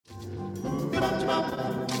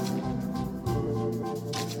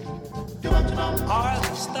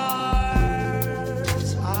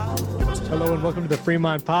Hello and welcome to the Free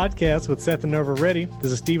Mind Podcast with Seth and Nova Reddy.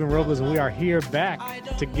 This is Stephen Robles and we are here back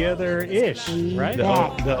together-ish, right?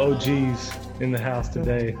 The OGs in the house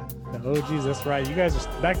today. The OGs, that's right. You guys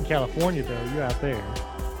are back in California though. You're out there.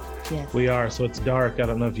 Yes. We are, so it's dark. I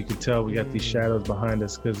don't know if you could tell. We got these shadows behind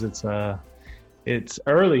us because it's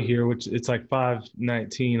early here, which it's like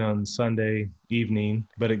 5:19 on Sunday evening,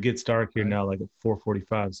 but it gets dark here now like at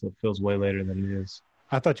 4:45, so it feels way later than it is.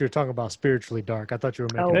 I thought you were talking about spiritually dark. I thought you were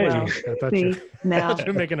making Oh, a wow. joke. I thought Now, you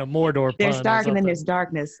were making a Mordor there's pun or dark and then something. there's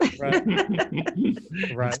darkness Right.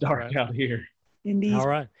 It's dark out here. in these All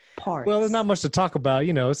right. parts. Well, there's not much to talk about.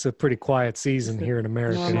 You know, it's a pretty quiet season here in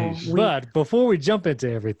America. normal week. But before we jump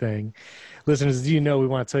into everything, listeners, as you know, we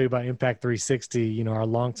want to tell you about Impact 360, you know, our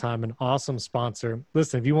longtime and awesome sponsor.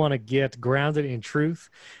 Listen, if you want to get grounded in truth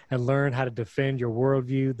and learn how to defend your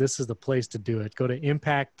worldview, this is the place to do it. Go to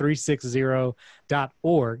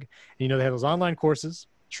impact360.org. You know, they have those online courses,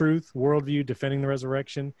 Truth, Worldview, Defending the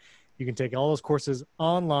Resurrection. You can take all those courses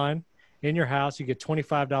online in your house. You get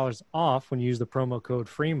 $25 off when you use the promo code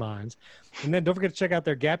FreeMinds. And then don't forget to check out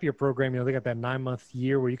their Gap Year program. You know, they got that 9-month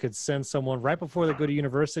year where you could send someone right before they go to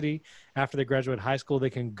university, after they graduate high school, they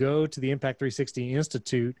can go to the Impact 360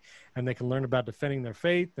 Institute and they can learn about defending their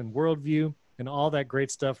faith and worldview and all that great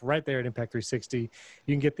stuff right there at Impact 360.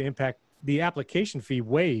 You can get the application fee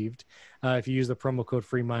waived if you use the promo code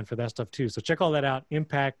FreeMind for that stuff too. So check all that out,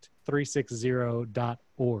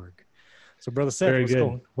 impact360.org. So, Brother Seth,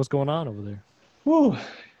 what's going on over there? Woo.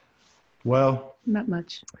 Well, Not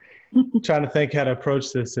much. trying to think how to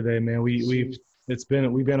approach this today, man. We've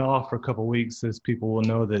been off for a couple of weeks, as people will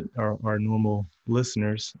know that are our normal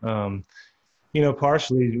listeners. You know,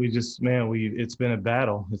 partially it's been a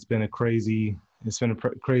battle. It's been a crazy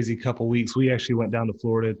couple of weeks. We actually went down to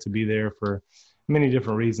Florida to be there for many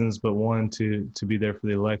different reasons, but one to be there for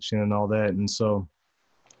the election and all that. And so,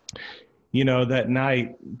 you know, that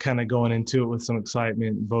night, kind of going into it with some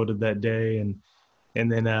excitement, voted that day. And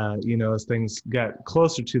then, you know, as things got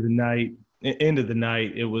closer to the end of the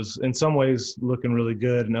night, it was in some ways looking really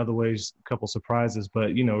good. In other ways, a couple surprises.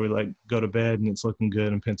 But, you know, we like go to bed and it's looking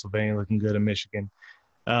good in Pennsylvania, looking good in Michigan.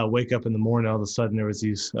 Wake up in the morning, all of a sudden there was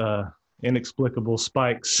these inexplicable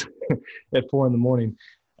spikes at 4 a.m.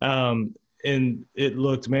 And it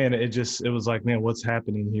looked, man, it was like, man, what's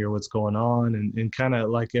happening here? What's going on? And kind of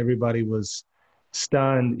like everybody was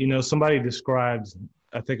stunned. You know, somebody described,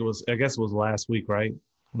 I guess it was last week, right? It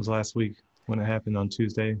was last week when it happened on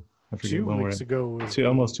Tuesday. I forget 2 when weeks ago.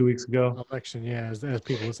 almost 2 weeks ago. Election, yeah, as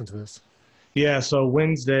people listen to this. Yeah, so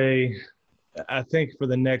Wednesday, I think for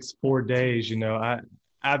the next 4 days, you know,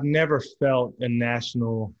 I've never felt a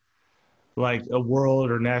national, like a world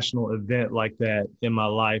or national event like that in my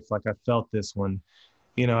life. Like I felt this one.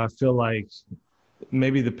 You know, I feel like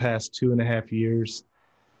maybe the past 2.5 years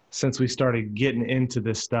since we started getting into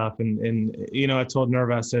this stuff. And you know, I told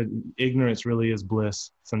Nerva, I said, ignorance really is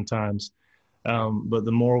bliss sometimes. But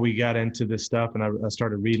the more we got into this stuff and I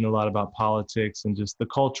started reading a lot about politics and just the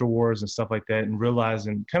culture wars and stuff like that, and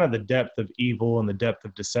realizing kind of the depth of evil and the depth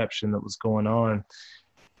of deception that was going on.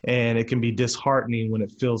 And it can be disheartening when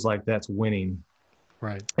it feels like that's winning.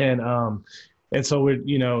 Right. And so we're,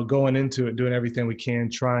 you know, going into it, doing everything we can,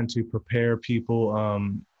 trying to prepare people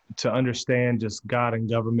to understand just God and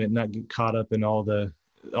government, not get caught up in all the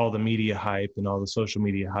media hype and all the social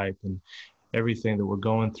media hype and everything that we're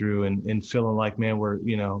going through, and feeling like, man,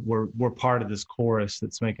 we're part of this chorus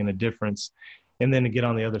that's making a difference. And then to get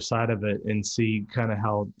on the other side of it and see kind of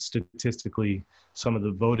how statistically some of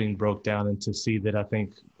the voting broke down, and to see that I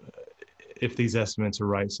think if these estimates are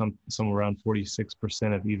right, somewhere around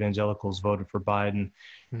 46% of evangelicals voted for Biden.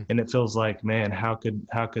 And it feels like, man, how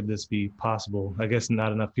could this be possible? I guess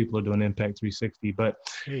not enough people are doing Impact 360, but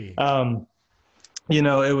Hey. you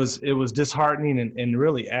know, it was disheartening and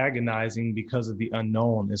really agonizing because of the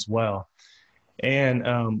unknown as well.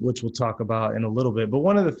 And which we'll talk about in a little bit. But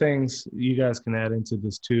one of the things you guys can add into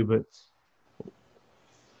this too, but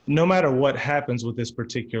no matter what happens with this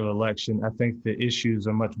particular election, I think the issues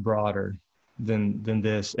are much broader than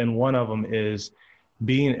this. And one of them is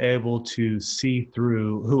being able to see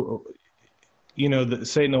through who, you know,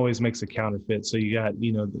 Satan always makes a counterfeit. So you got,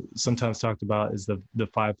 you know, sometimes talked about is the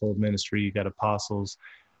fivefold ministry. You got apostles,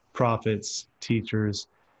 prophets, teachers,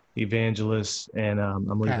 evangelists, and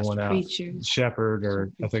I'm leaving one out. Preachers. Shepherd,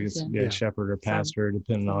 or I think it's shepherd or pastor,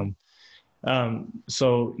 depending on.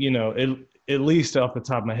 So, you know, at least off the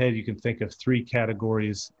top of my head, you can think of 3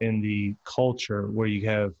 categories in the culture where you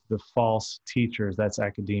have the false teachers. That's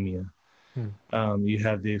academia. You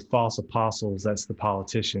have the false apostles, that's the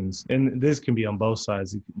politicians. And this can be on both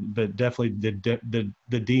sides, but definitely the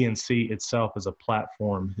DNC itself as a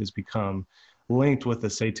platform has become linked with the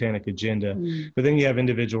satanic agenda. But then you have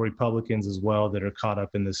individual Republicans as well that are caught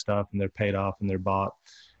up in this stuff, and they're paid off and they're bought,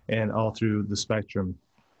 and all through the spectrum.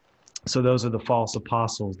 So those are the false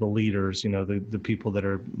apostles, the leaders, the people that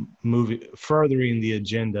are furthering the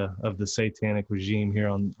agenda of the satanic regime here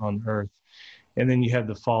on earth. And then you have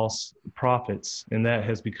the false prophets, and that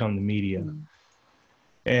has become the media.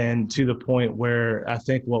 And to the point where I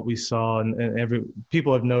think what we saw, and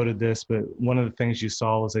people have noted this, but one of the things you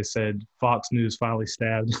saw was they said Fox News finally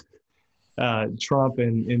stabbed Trump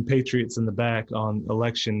and Patriots in the back on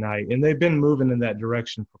election night. And they've been moving in that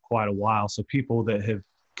direction for quite a while. So people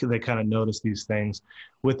they kind of notice these things,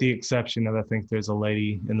 with the exception of, I think there's a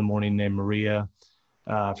lady in the morning named Maria.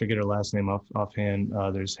 I forget her last name offhand.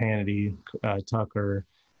 There's Hannity, Tucker,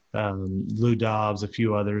 Lou Dobbs, a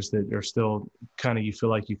few others that are still kind of, you feel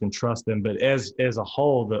like you can trust them. But as a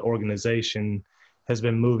whole, the organization has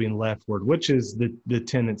been moving leftward, which is the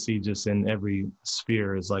tendency just in every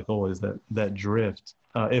sphere, is like always that drift,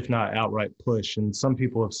 if not outright push. And some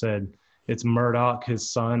people have said it's Murdoch,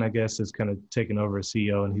 his son, I guess, is kind of taken over as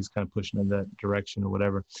CEO, and he's kind of pushing in that direction or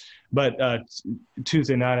whatever. But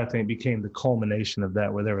Tuesday night, I think, became the culmination of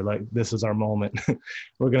that, where they were like, this is our moment.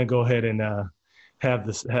 We're going to go ahead and have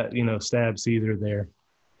this, stab Caesar there.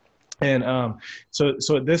 And so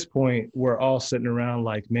at this point, we're all sitting around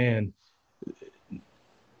like, man,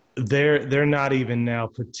 they're not even now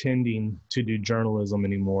pretending to do journalism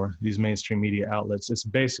anymore, these mainstream media outlets. It's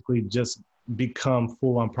basically just become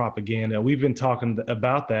full-on propaganda. We've been talking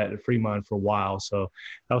about that at Freemind for a while. So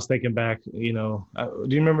I was thinking back, do you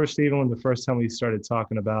remember, Stephen, when the first time we started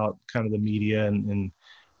talking about kind of the media and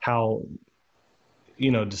how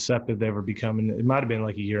deceptive they were becoming? It might have been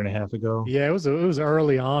like a year and a half ago. Yeah, it was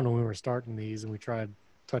early on when we were starting these, and we tried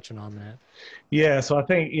touching on that. Yeah, so I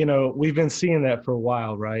think we've been seeing that for a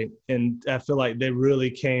while, right? And I feel like they really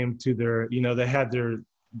came to their, they had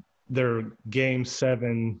their Game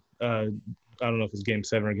 7. I don't know if it's Game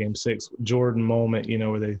 7 or Game 6 Jordan moment,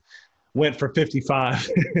 where they went for 55.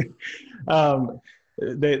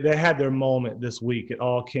 They had their moment this week. It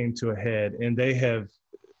all came to a head, and they have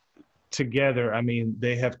together,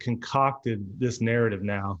 they have concocted this narrative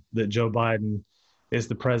now that Joe Biden is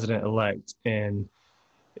the president-elect, and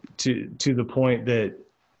to the point that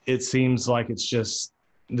it seems like it's just,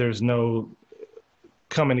 there's no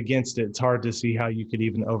coming against it. It's hard to see how you could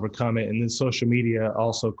even overcome it. And then social media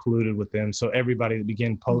also colluded with them. So everybody that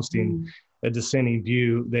began posting a dissenting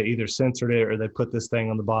view, they either censored it or they put this thing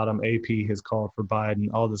on the bottom, AP has called for Biden,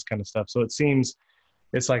 all this kind of stuff. So it seems,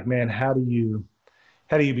 it's like, man, how do you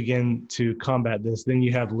begin to combat this? Then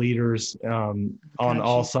you have leaders on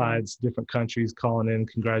all sides, different countries calling in,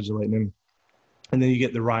 congratulating them. And then you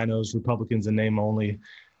get the rhinos, Republicans in name only,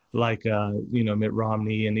 like, Mitt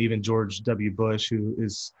Romney and even George W. Bush, who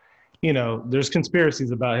is, there's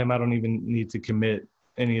conspiracies about him. I don't even need to commit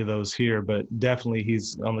any of those here, but definitely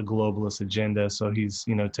he's on the globalist agenda. So he's,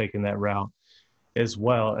 taking that route as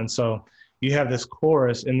well. And so you have this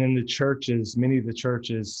chorus, and then the churches, many of the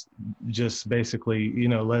churches just basically,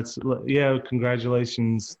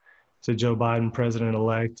 congratulations to Joe Biden,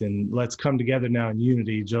 president-elect, and let's come together now in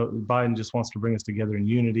unity. Joe Biden just wants to bring us together in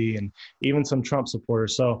unity, and even some Trump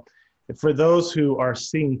supporters. So for those who are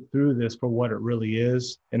seeing through this for what it really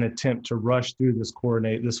is, an attempt to rush through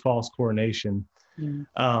this false coronation,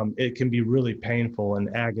 it can be really painful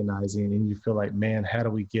and agonizing, and you feel like, man, how do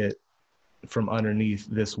we get from underneath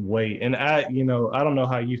this weight? And I don't know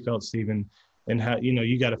how you felt, Stephen, and how,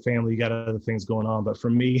 you got a family, you got other things going on. But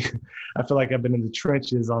for me, I feel like I've been in the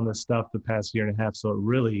trenches on this stuff the past year and a half. So it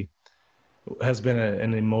really has been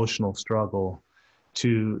an emotional struggle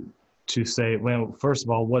to say, well, first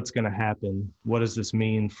of all, what's going to happen? What does this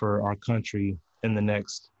mean for our country in the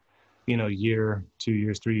next, year, 2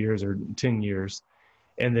 years, 3 years, or 10 years?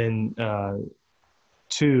 And then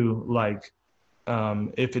two, like,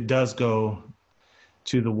 if it does go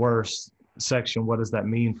to the worst section, what does that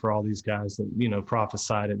mean for all these guys that,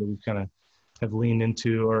 prophesied it, that we kind of have leaned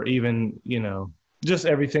into, or even, just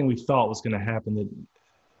everything we thought was going to happen that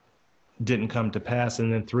didn't come to pass?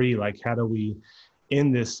 And then three, like, how do we,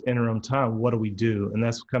 in this interim time, what do we do? And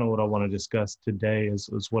that's kind of what I want to discuss today is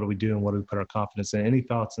what do we do and what do we put our confidence in? Any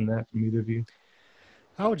thoughts on that from either of you?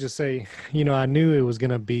 I would just say, I knew it was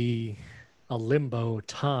going to be a limbo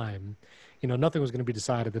time. Nothing was going to be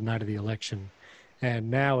decided the night of the election. And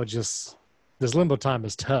now it just, this limbo time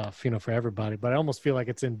is tough, for everybody. But I almost feel like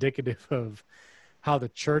it's indicative of how the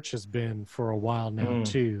church has been for a while now,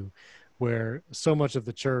 too, where so much of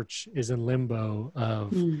the church is in limbo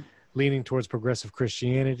of leaning towards progressive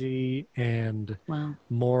Christianity and Wow.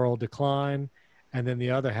 moral decline. And then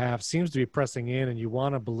the other half seems to be pressing in, and you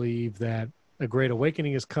want to believe that a great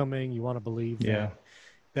awakening is coming. You want to believe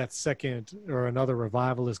that second or another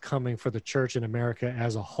revival is coming for the church in America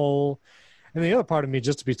as a whole. And the other part of me,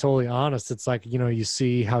 just to be totally honest, it's like, you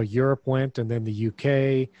see how Europe went and then the UK,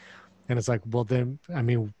 and it's like, well, then, I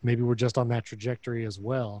mean, maybe we're just on that trajectory as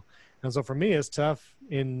well. And so for me, it's tough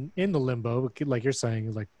in the limbo, like you're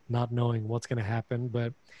saying, like not knowing what's going to happen,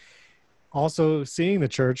 but also seeing the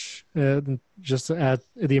church, just at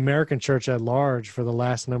the American church at large for the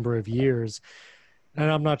last number of years. And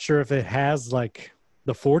I'm not sure if it has like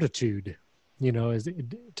the fortitude, is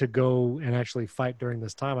to go and actually fight during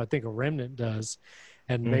this time. I think a remnant does.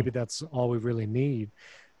 And maybe that's all we really need,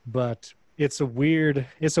 but it's a weird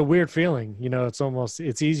feeling.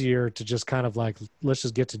 It's easier to just kind of like, let's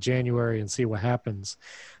just get to January and see what happens.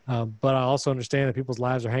 But I also understand that people's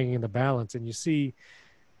lives are hanging in the balance, and you see,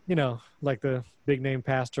 like the big name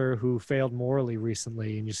pastor who failed morally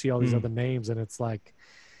recently, and you see all these other names, and it's like,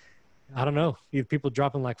 I don't know, people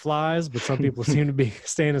dropping like flies, but some people seem to be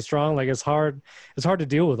standing strong. Like it's hard to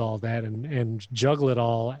deal with all that and juggle it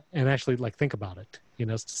all and actually like think about it.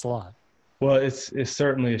 It's just a lot. Well, it's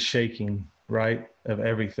certainly a shaking, right, of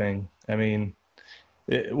everything. I mean,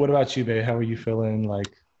 what about you, babe? How are you feeling?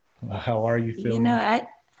 Like, how are you feeling?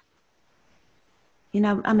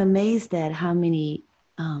 I'm amazed at how many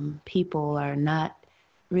people are not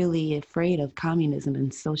really afraid of communism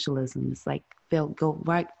and socialism. It's like they'll go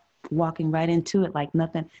walking right into it like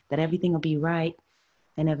nothing, that everything will be right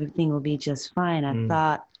and everything will be just fine. I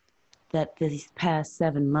thought that these past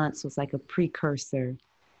 7 months was like a precursor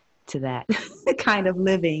to that kind of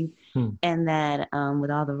living. And that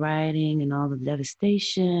with all the rioting and all the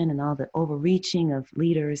devastation and all the overreaching of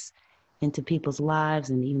leaders into people's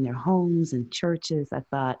lives and even their homes and churches, I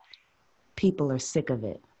thought people are sick of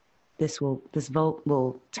it. This vote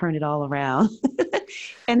will turn it all around.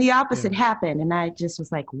 And the opposite happened. And I just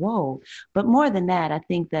was like, whoa. But more than that, I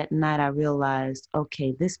think that night I realized,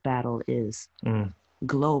 okay, this battle is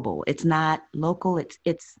global. It's not local.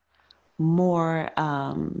 It's more,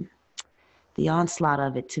 the onslaught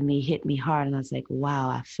of it to me hit me hard. And I was like, wow,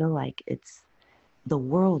 I feel like it's the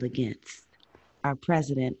world against our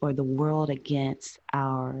president, or the world against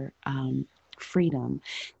our freedom.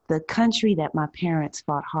 The country that my parents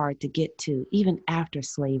fought hard to get to, even after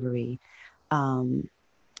slavery,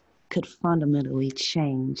 could fundamentally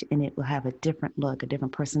change, and it will have a different look, a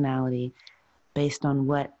different personality based on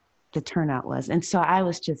what the turnout was. And so I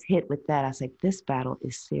was just hit with that. I was like, this battle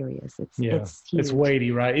is serious. It's huge. It's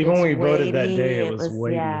weighty, right? Even when we voted that day, it was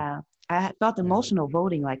weighty. Yeah. I felt emotional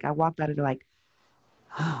voting. Like I walked out of there like,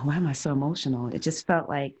 oh, why am I so emotional? It just felt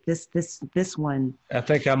like this one. I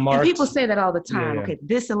think I marked. And people say that all the time. Okay,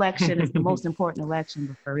 this election is the most important election,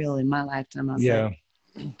 but for real, in my lifetime, I was like,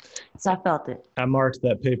 so I felt it. I marked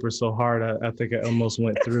that paper so hard, I think I almost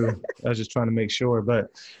went through. I was just trying to make sure. But,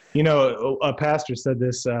 a pastor said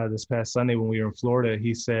this this past Sunday when we were in Florida.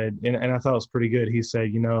 He said, and I thought it was pretty good. He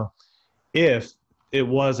said, if it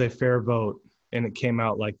was a fair vote and it came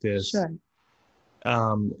out like this,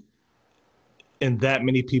 and that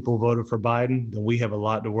many people voted for Biden, then we have a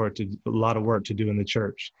lot of work to do in the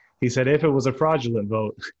church. He said, if it was a fraudulent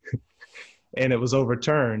vote and it was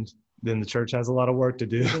overturned, then the church has a lot of work to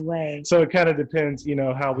do. So it kind of depends,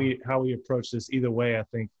 how we approach this. Either way, I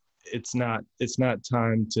think it's not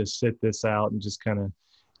time to sit this out and just kind of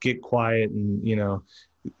get quiet and,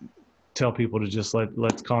 tell people to just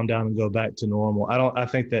let's calm down and go back to normal. I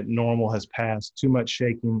think that normal has passed. Too much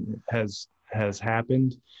shaking has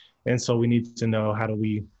happened. And so we need to know, how do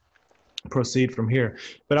we proceed from here?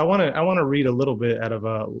 But I want to read a little bit out of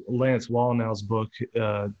Lance Wallnau's book,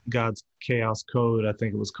 God's Chaos Code, I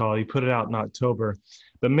think it was called. He put it out in October.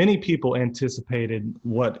 But many people anticipated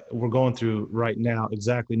what we're going through right now.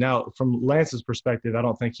 Exactly. Now, from Lance's perspective, I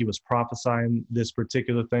don't think he was prophesying this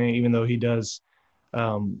particular thing, even though he does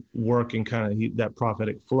work in kind of that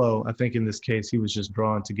prophetic flow. I think in this case, he was just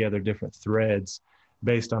drawing together different threads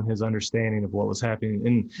based on his understanding of what was happening.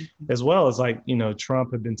 And as well as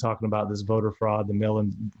Trump had been talking about this voter fraud, the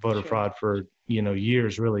mail-in voter fraud for,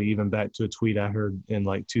 years, really, even back to a tweet I heard in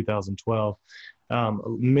 2012.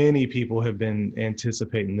 Many people have been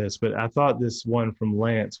anticipating this, but I thought this one from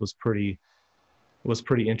Lance was pretty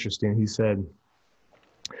interesting. He said,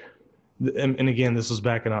 and again, this was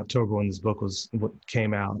back in October when this book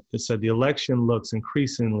came out. It said, the election looks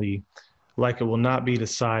increasingly like it will not be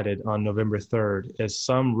decided on November 3rd, as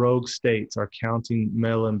some rogue states are counting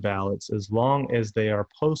mail-in ballots as long as they are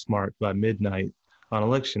postmarked by midnight on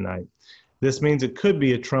election night. This means it could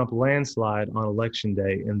be a Trump landslide on election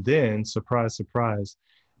day. And then, surprise, surprise,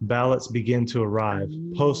 ballots begin to arrive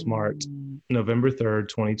postmarked November 3rd,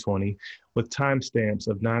 2020, with timestamps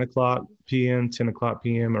of 9 o'clock p.m., 10 o'clock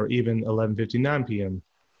p.m., or even 11:59 p.m.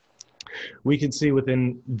 We can see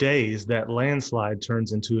within days that landslide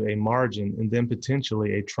turns into a margin and then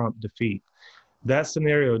potentially a Trump defeat. That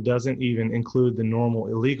scenario doesn't even include the normal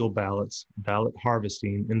illegal ballots, ballot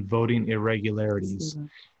harvesting, and voting irregularities.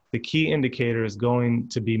 The key indicator is going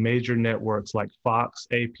to be major networks like Fox,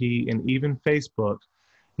 AP, and even Facebook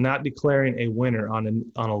not declaring a winner on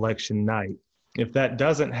election night. If that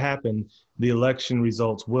doesn't happen, the election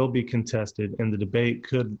results will be contested and the debate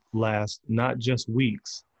could last not just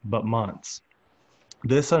weeks, but months.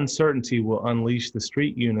 This uncertainty will unleash the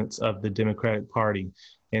street units of the Democratic Party,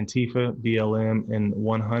 Antifa, BLM, and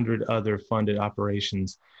 100 other funded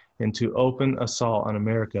operations into open assault on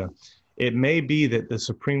America. It may be that the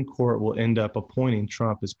Supreme Court will end up appointing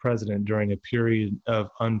Trump as president during a period of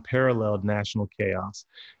unparalleled national chaos.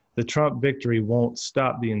 The Trump victory won't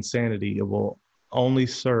stop the insanity. It will only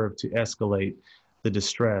serve to escalate the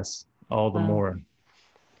distress all the more.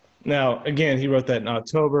 Now, again, he wrote that in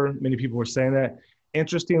October. Many people were saying that.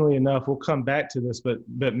 Interestingly enough, we'll come back to this, but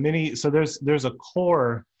many, so there's a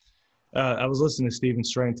core. I was listening to Stephen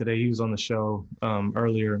Strain today. He was on the show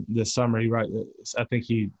earlier this summer. I think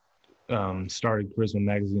he started Charisma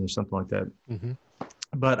Magazine or something like that. Mm-hmm.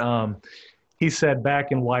 But he said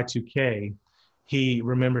back in Y2K, he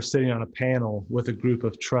remembers sitting on a panel with a group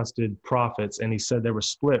of trusted prophets, and he said they were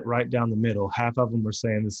split right down the middle. Half of them were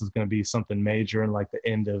saying this is going to be something major and like the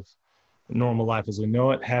end of normal life as we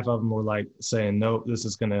know it. Half of them were like saying, no, this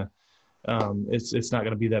is going to, it's not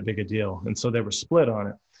going to be that big a deal. And so they were split on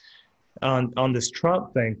it. On this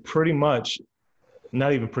Trump thing, pretty much,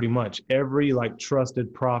 not even pretty much, every like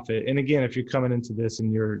trusted prophet. And again, if you're coming into this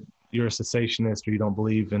and you're a cessationist or you don't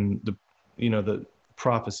believe in the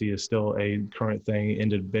prophecy is still a current thing,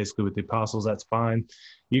 ended basically with the apostles, that's fine.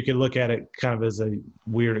 You can look at it kind of as a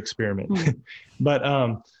weird experiment. But,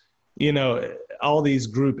 all these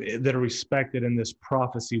groups that are respected in this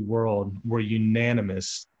prophecy world were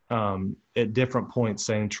unanimous at different points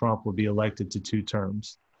saying Trump would be elected to 2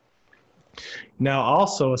 terms. Now,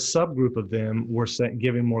 also a subgroup of them were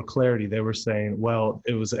giving more clarity. They were saying, well,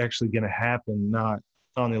 it was actually going to happen not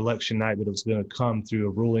on the election night, but it was going to come through a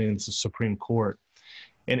ruling in the Supreme Court.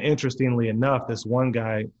 And interestingly enough, this one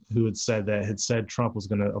guy who had said Trump was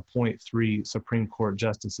going to appoint 3 Supreme Court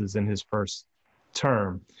justices in his first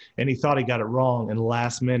term. And he thought he got it wrong. And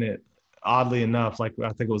last minute, oddly enough, like I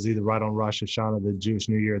think it was either right on Rosh Hashanah, the Jewish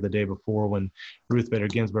New Year, the day before when Ruth Bader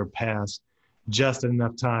Ginsburg passed, just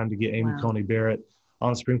enough time to get Amy Coney Barrett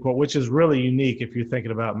on the Supreme Court, which is really unique if you're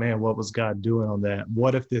thinking about, man, what was God doing on that?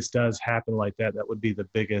 What if this does happen like that? That would be the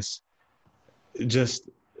biggest, just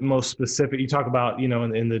most specific. You talk about,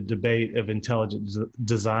 in the debate of intelligent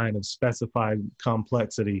design, of specified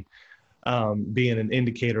complexity being an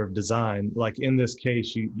indicator of design. Like in this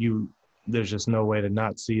case, there's just no way to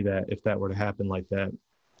not see that if that were to happen like that.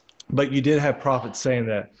 But you did have prophets saying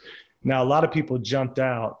that. Now, a lot of people jumped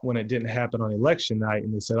out when it didn't happen on election night,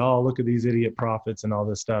 and they said, oh, look at these idiot prophets and all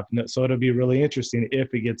this stuff. So it'll be really interesting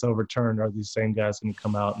if it gets overturned. Are these same guys going to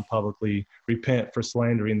come out and publicly repent for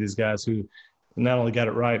slandering these guys who not only got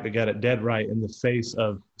it right, but got it dead right in the face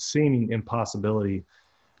of seeming impossibility?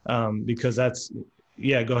 Because that's,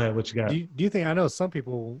 yeah, go ahead. What you got? Do you think, I know some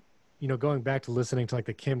people, going back to listening to like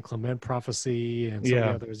the Kim Clement prophecy and some of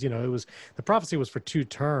the others, it was, the prophecy was for 2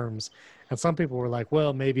 terms. And some people were like,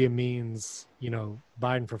 well, maybe it means,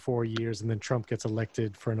 Biden for 4 years and then Trump gets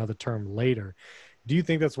elected for another term later. Do you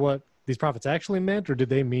think that's what these prophets actually meant, or did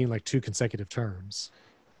they mean like 2 consecutive terms?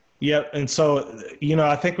 Yeah. And so,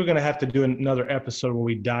 I think we're going to have to do another episode where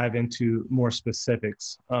we dive into more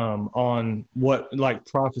specifics on what, like,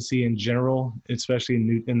 prophecy in general, especially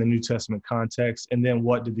in the New Testament context, and then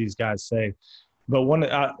what did these guys say? But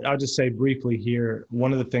I'll just say briefly here,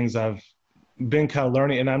 one of the things I've been kind of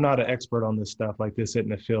learning, and I'm not an expert on this stuff, like this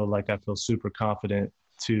isn't a field like I feel super confident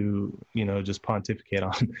to, just pontificate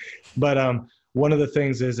on. But one of the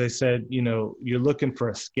things is they said, you're looking for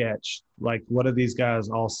a sketch, like what are these guys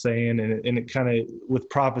all saying? And it kind of, with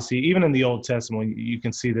prophecy, even in the Old Testament, you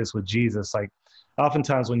can see this with Jesus. Like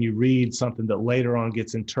oftentimes when you read something that later on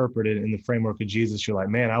gets interpreted in the framework of Jesus, you're like,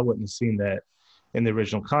 man, I wouldn't have seen that in the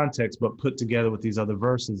original context, but put together with these other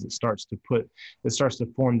verses, it starts to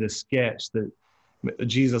form this sketch that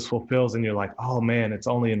Jesus fulfills. And you're like, oh man, it's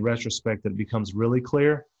only in retrospect that it becomes really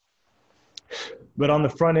clear. But on the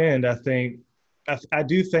front end, I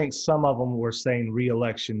do think some of them were saying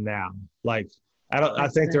re-election now. Like, I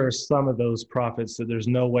think there are some of those prophets that there's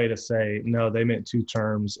no way to say, no, they meant 2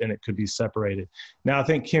 terms and it could be separated. Now, I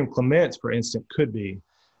think Kim Clement, for instance, could be.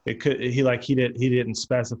 It could, he didn't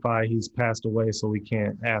specify he's passed away, so we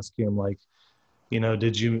can't ask him, like, you know,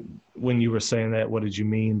 when you were saying that, what did you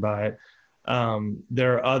mean by it?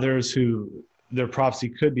 There are others who their prophecy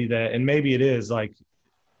could be that, and maybe it is, like,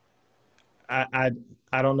 I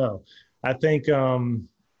don't know. I think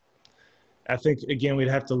again, we'd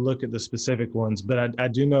have to look at the specific ones, but I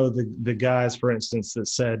do know the guys, for instance, that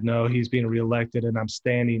said, no, he's being reelected and I'm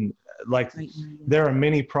standing. Like, there are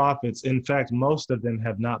many prophets. In fact, most of them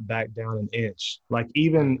have not backed down an inch. Like,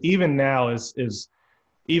 even now is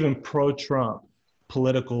even pro-Trump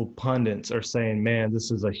political pundits are saying, man,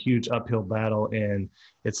 this is a huge uphill battle and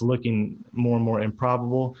it's looking more and more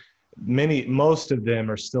improbable. Most of them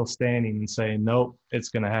are still standing and saying, nope, it's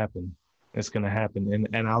going to happen. It's going to happen.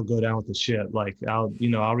 And I'll go down with the ship. Like, I'll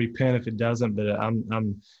repent if it doesn't, but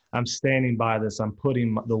I'm standing by this. I'm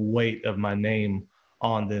putting the weight of my name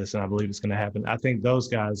on this, and I believe it's going to happen. I think those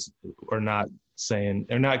guys are not saying,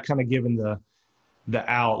 they're not kind of giving the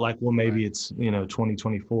out, like, well, maybe it's,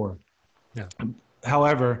 2024. Yeah.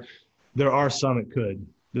 However, there are some it could.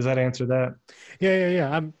 Does that answer that?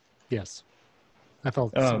 Yeah. Yes. I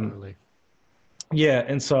felt similarly. Yeah.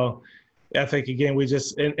 And so I think, again, we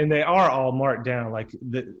just, and they are all marked down. Like,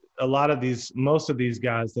 most of these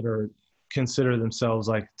guys that consider themselves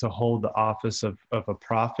like to hold the office of a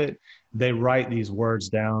prophet, they write these words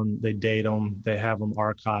down, they date them, they have them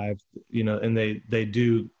archived, and they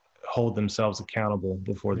do hold themselves accountable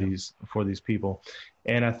before these people.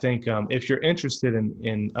 And I think if you're interested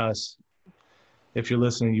in us, if you're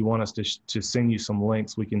listening, you want us to send you some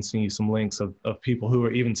links, we can send you some links of people who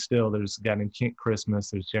are even still. There's a guy named Kent Christmas,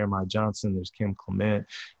 there's Jeremiah Johnson, there's Kim Clement,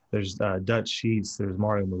 there's Dutch Sheets, there's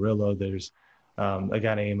Mario Murillo, there's a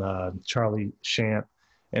guy named Charlie Shamp.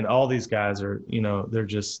 And all these guys are,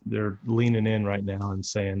 they're leaning in right now and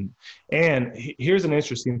saying, and here's an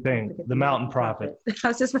interesting thing, the Mountain Prophet. I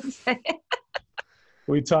was just about to say.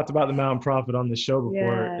 We talked about the Mountain Prophet on the show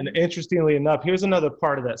before. Yeah. And interestingly enough, here's another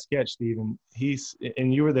part of that sketch, Stephen.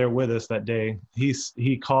 And you were there with us that day.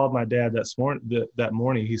 He called my dad that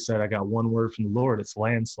morning. He said, I got one word from the Lord. It's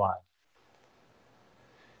landslide.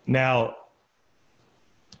 Now,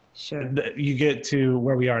 sure, you get to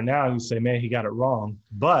where we are now and you say, man, he got it wrong.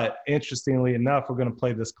 But interestingly enough, we're going to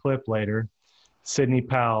play this clip later. Sidney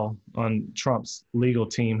Powell on Trump's legal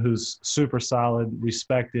team, who's super solid,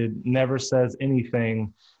 respected, never says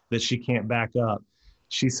anything that she can't back up.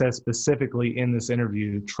 She says specifically in this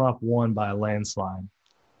interview, Trump won by a landslide,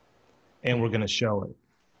 and we're going to show it.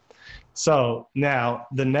 So now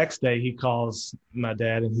the next day he calls my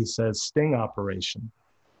dad and he says, sting operation.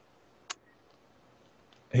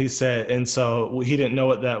 He said, and so he didn't know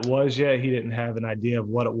what that was yet. He didn't have an idea of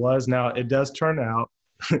what it was. Now it does turn out,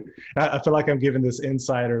 I feel like I'm giving this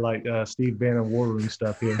insider, like Steve Bannon war room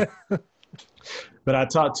stuff here. But I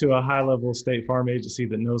talked to a high-level State Farm agency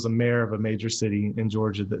that knows a mayor of a major city in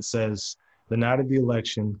Georgia that says the night of the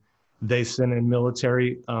election, they sent in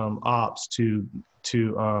military ops to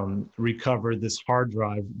recover this hard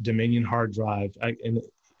drive, Dominion hard drive. I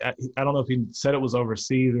don't know if he said it was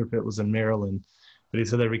overseas or if it was in Maryland, but he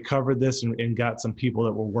said they recovered this and got some people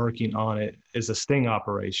that were working on it as a sting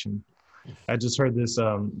operation. I just heard this 2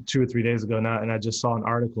 or 3 days ago now, and I just saw an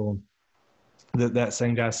article that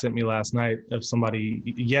same guy sent me last night of somebody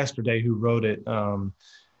yesterday who wrote it. And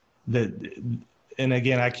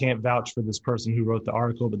again, I can't vouch for this person who wrote the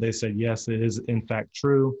article, but they said, yes, it is in fact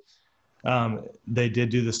true. They did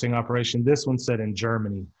do the sting operation. This one said in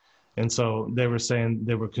Germany. And so they were saying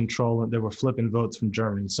they were flipping votes from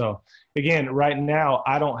Germany. So again, right now,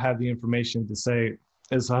 I don't have the information to say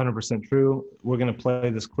it's 100% true. We're going to play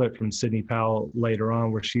this clip from Sidney Powell later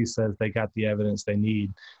on where she says they got the evidence they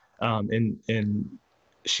need. And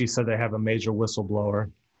she said they have a major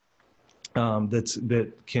whistleblower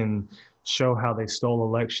that can show how they stole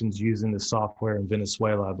elections using the software in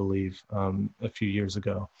Venezuela, I believe, a few years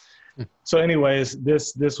ago. So anyways,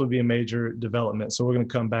 this would be a major development. So we're going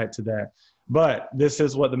to come back to that. But this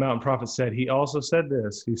is what the Mountain Prophet said. He also said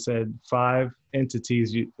this. He said 5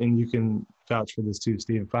 entities, and you can vouch for this too,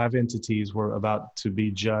 Steve. 5 entities were about to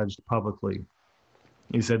be judged publicly.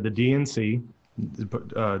 He said the DNC,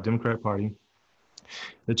 the Democratic Party,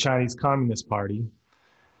 the Chinese Communist Party,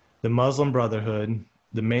 the Muslim Brotherhood,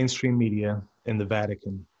 the mainstream media, and the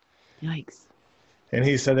Vatican. Yikes. And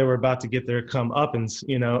he said they were about to get their comeuppance,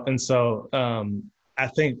 and so I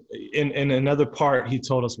think in another part he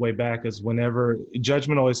told us way back is whenever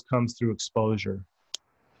judgment always comes through exposure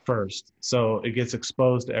first. So it gets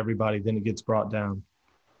exposed to everybody, then it gets brought down.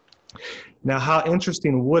 Now, how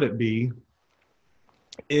interesting would it be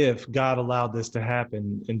if God allowed this to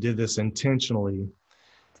happen and did this intentionally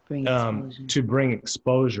to bring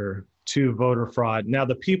exposure to voter fraud? Now,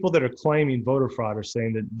 the people that are claiming voter fraud are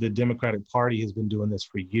saying that the Democratic Party has been doing this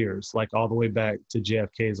for years, like all the way back to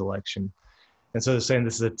JFK's election. And so they're saying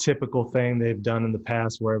this is a typical thing they've done in the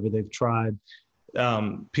past wherever they've tried.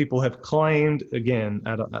 People have claimed, again,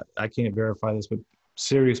 I can't verify this, but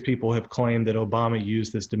serious people have claimed that Obama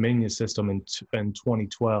used this Dominion system in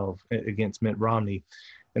 2012 against Mitt Romney.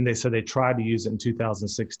 And they said they tried to use it in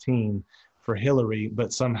 2016 for Hillary,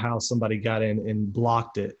 but somehow somebody got in and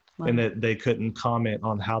blocked it. Wow. And that they couldn't comment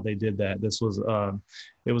on how they did that. This was,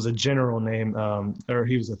 it was a general name, or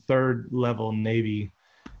he was a third level Navy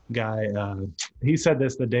guy. He said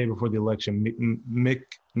this the day before the election, Mick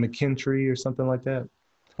McKintrey or something like that.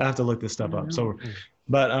 I have to look this stuff up. So,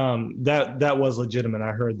 but that was legitimate.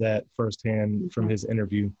 I heard that firsthand from his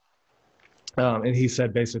interview. And he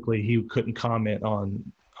said basically he couldn't comment on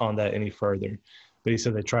that any further. But he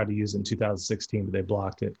said they tried to use it in 2016, but they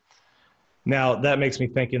blocked it. Now, that makes me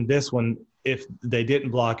think in this one, if they didn't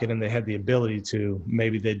block it and they had the ability to,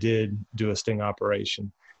 maybe they did do a sting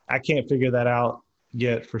operation. I can't figure that out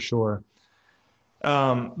yet for sure.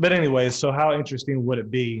 But anyways, so how interesting would it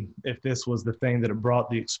be if this was the thing that brought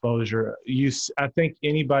the exposure? I think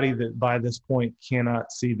anybody that by this point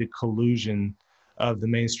cannot see the collusion of the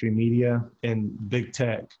mainstream media and big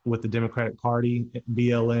tech with the Democratic Party,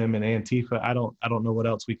 BLM and Antifa, I don't know what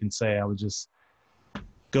else we can say. I would just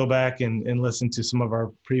go back and listen to some of our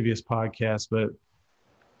previous podcasts, but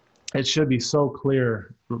it should be so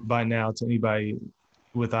clear by now to anybody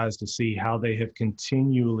with eyes to see how they have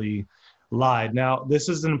continually lied. Now, this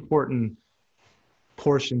is an important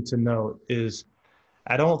portion to note is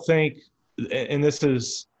I don't think, and this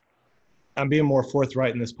is, I'm being more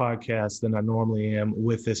forthright in this podcast than I normally am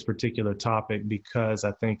with this particular topic because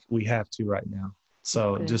I think we have to right now.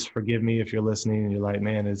 So just forgive me if you're listening and you're like,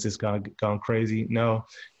 man, is this gone crazy? No,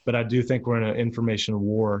 but I do think we're in an information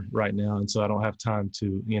war right now. And so I don't have time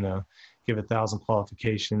to, give 1,000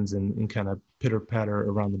 qualifications and kind of pitter patter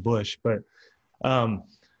around the bush. But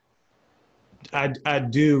I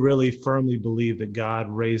do really firmly believe that God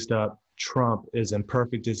raised up Trump, as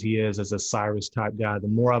imperfect as he is, as a Cyrus type guy. The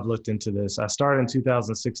more I've looked into this, I started in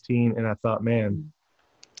 2016 and I thought, man,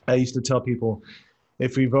 I used to tell people,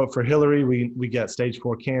 if we vote for Hillary, we got stage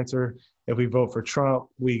 4 cancer. If we vote for Trump,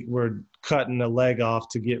 we're cutting a leg off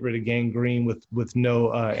to get rid of gangrene with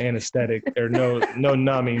no anesthetic or no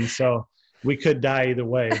numbing. So we could die either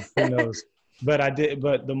way. Who knows? But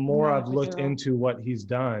the more I've looked into what he's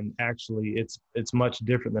done, actually, it's much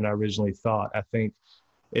different than I originally thought. I think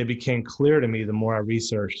it became clear to me the more I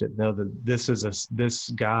researched it, that this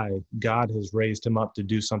guy, God has raised him up to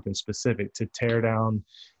do something specific, to tear down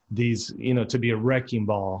these, to be a wrecking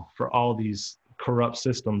ball for all these corrupt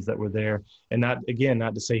systems that were there. And not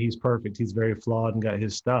to say he's perfect. He's very flawed and got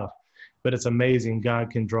his stuff, but it's amazing. God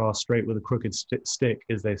can draw straight with a crooked stick,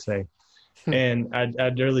 as they say. And I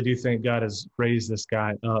really do think God has raised this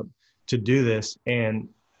guy up to do this. And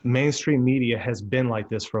mainstream media has been like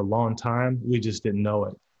this for a long time. We just didn't know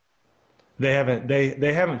it. They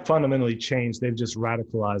haven't fundamentally changed. They've just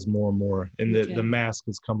radicalized more and more. And the mask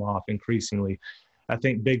has come off increasingly. I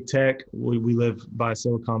think big tech, we live by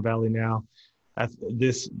Silicon Valley now.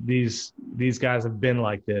 These guys have been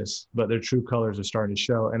like this, but their true colors are starting to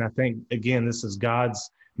show. And I think, again, this is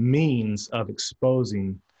God's means of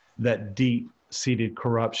exposing that deep-seated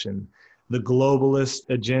corruption. The globalist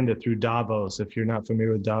agenda through Davos. If you're not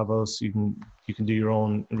familiar with Davos, you can do your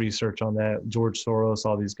own research on that. George Soros,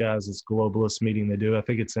 all these guys, this globalist meeting they do. I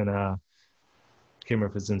think it's in I can't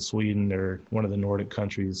remember if it's in Sweden or one of the Nordic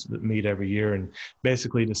countries that meet every year and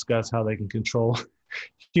basically discuss how they can control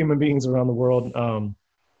human beings around the world.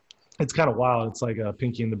 It's kind of wild. It's like a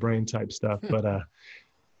Pinky in the Brain type stuff, but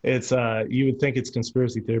it's you would think it's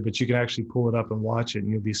conspiracy theory, but you can actually pull it up and watch it,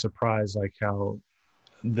 and you'll be surprised like how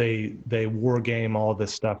they war game all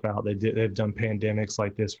this stuff out. They've done pandemics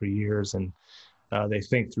like this for years, and they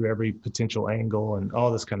think through every potential angle and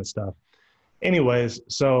all this kind of stuff. Anyways,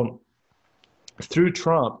 so through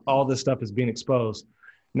Trump, all this stuff is being exposed.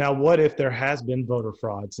 Now, what if there has been voter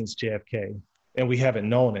fraud since JFK and we haven't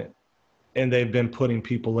known it, and they've been putting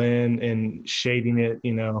people in and shading it,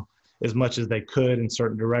 as much as they could in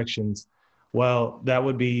certain directions? Well, that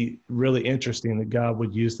would be really interesting that God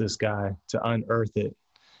would use this guy to unearth it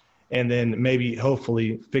and then maybe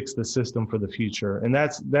hopefully fix the system for the future. And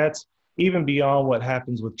that's even beyond what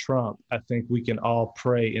happens with Trump. I think we can all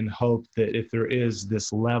pray and hope that if there is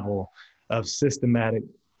this level of systematic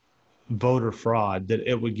voter fraud, that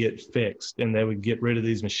it would get fixed and they would get rid of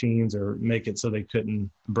these machines or make it so they couldn't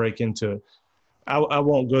break into it. I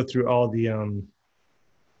won't go through all the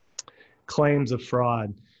claims of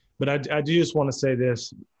fraud, but I do just want to say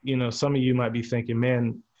this. You know, some of you might be thinking,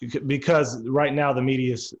 man, because right now the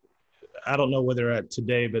media's, I don't know where they're at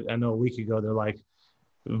today, but I know a week ago they're like,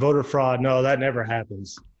 voter fraud, no, that never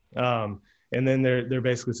happens. And then they're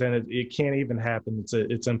basically saying it can't even happen.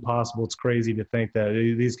 It's impossible. It's crazy to think that.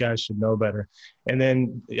 These guys should know better. And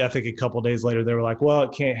then I think a couple of days later, they were like, well,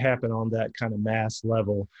 it can't happen on that kind of mass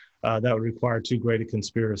level. That would require too great a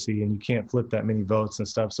conspiracy, and you can't flip that many votes and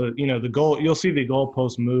stuff. So, you know, the goal, you'll see the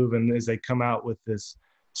goalposts move, and as they come out with this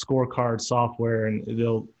scorecard software, and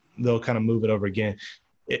they'll kind of move it over again.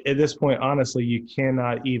 At this point, honestly, you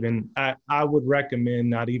cannot even, I would recommend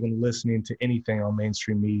not even listening to anything on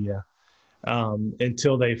mainstream media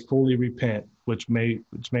until they fully repent, which may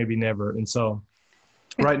be never. And so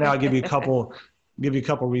right now I'll give you a couple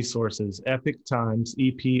resources. Epoch Times,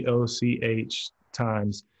 EPOCH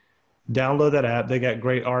Times. Download that app. They got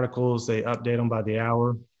great articles. They update them by the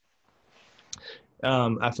hour.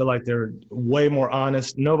 I feel like they're way more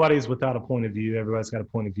honest. Nobody's without a point of view. Everybody's got a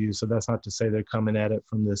point of view. So that's not to say they're coming at it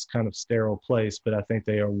from this kind of sterile place, but I think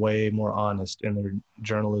they are way more honest in their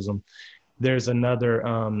journalism. There's another,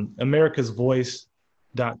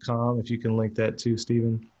 americasvoice.com, if you can link that too,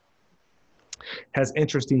 Stephen. Has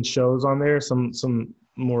interesting shows on there, some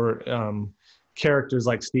more characters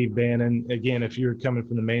like Steve Bannon. Again, if you're coming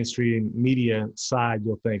from the mainstream media side,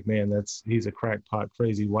 you'll think, man, he's a crackpot,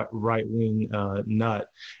 crazy right-wing nut.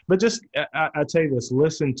 But just, I tell you this,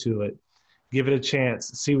 listen to it, give it a chance,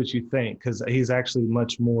 see what you think, because he's actually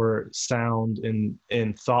much more sound and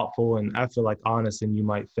thoughtful, and I feel like honest than you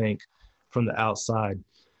might think from the outside.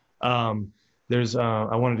 I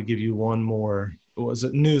wanted to give you one more. Was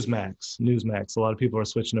it Newsmax? A lot of people are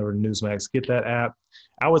switching over to Newsmax. Get that app.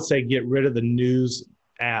 I would say get rid of the news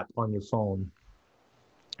app on your phone.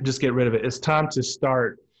 Just get rid of it. It's time to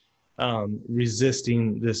start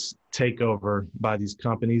resisting this takeover by these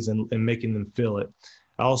companies and making them feel it.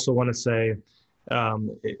 I also want to say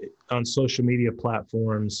on social media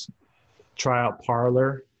platforms, try out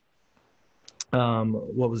Parler.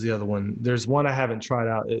 What was the other one? There's one I haven't tried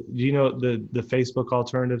out. Do you know the Facebook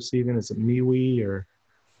alternative, Stephen? Is it MeWe or?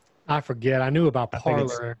 I forget. I knew about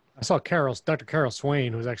Parler. I saw Dr. Carol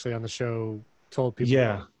Swain, who was actually on the show, told people.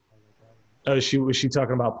 Yeah. Oh, was she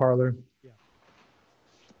talking about Parler? Yeah.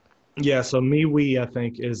 Yeah. So MeWe, I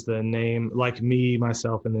think, is the name, like me,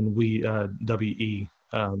 myself, and then we, WE,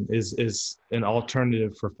 is an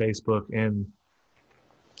alternative for Facebook. And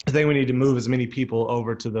I think we need to move as many people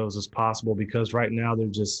over to those as possible, because right now they're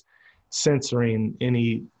just censoring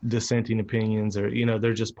any dissenting opinions, or, you know,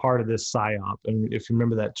 they're just part of this psyop. And if you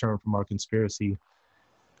remember that term from our conspiracy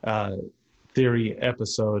theory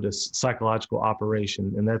episode, a psychological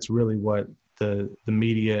operation. And that's really what the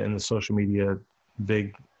media and the social media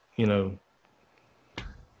big, you know,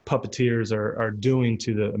 puppeteers are doing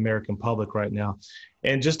to the American public right now.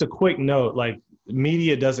 And just a quick note, like,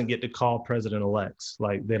 media doesn't get to call president-elects.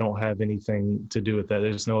 Like, they don't have anything to do with that.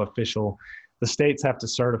 There's no official, the states have to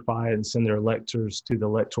certify it and send their electors to the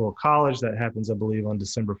Electoral College. That happens, I believe, on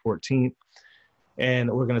December 14th.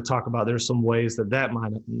 And we're going to talk about, there's some ways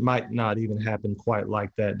that might not even happen quite like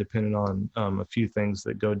that, depending on a few things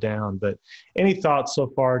that go down. But any thoughts so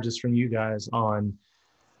far, just from you guys, on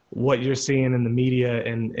what you're seeing in the media,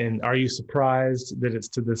 and are you surprised that it's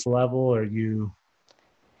to this level? Or you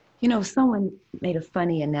know, someone made a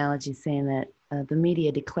funny analogy saying that the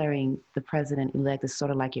media declaring the president-elect is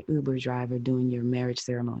sort of like your Uber driver doing your marriage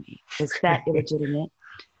ceremony. Is that illegitimate?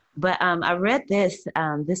 But I read this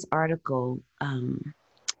article.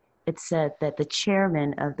 It said that the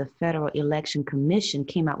chairman of the Federal Election Commission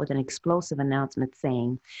came out with an explosive announcement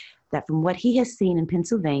saying that from what he has seen in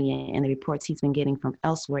Pennsylvania and the reports he's been getting from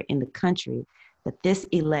elsewhere in the country, that this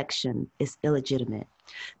election is illegitimate.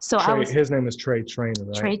 So his name is Trey Traynor,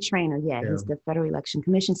 right? Trey Traynor, yeah, he's the Federal Election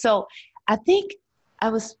Commission. So I think I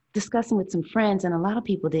was discussing with some friends, and a lot of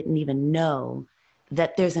people didn't even know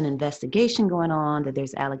that there's an investigation going on, that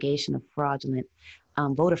there's allegation of fraudulent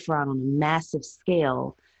voter fraud on a massive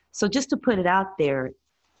scale. So just to put it out there,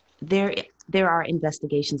 there are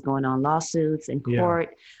investigations going on, lawsuits and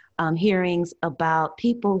court hearings about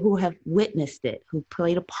people who have witnessed it, who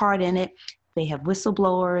played a part in it. They have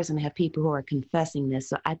whistleblowers and they have people who are confessing this.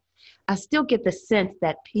 So I still get the sense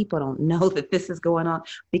that people don't know that this is going on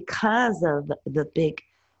because of the big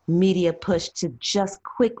media push to just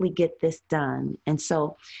quickly get this done. And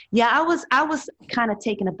so, yeah, I was kind of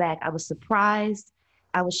taken aback. I was surprised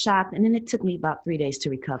I was shocked, and then it took me about 3 days to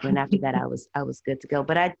recover. And after that, I was good to go.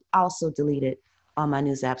 But I also deleted all my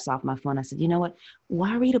news apps off my phone. I said, you know what?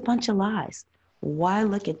 Why read a bunch of lies? Why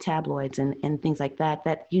look at tabloids and things like that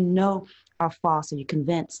are false? Or you're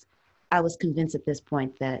convinced? I was convinced at this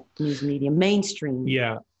point that news media mainstream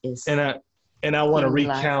is. And I want to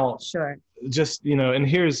recount. Sure. Just, and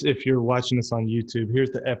here's, if you're watching this on YouTube,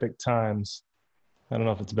 here's the Epic Times. I don't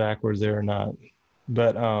know if it's backwards there or not,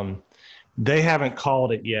 but they haven't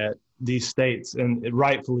called it yet, these states, and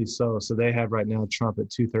rightfully so. So they have right now Trump at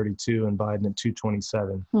 232 and Biden at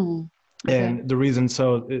 227. Mm-hmm. Okay. And the reason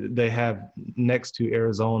so, they have next to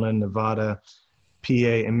Arizona, Nevada, PA,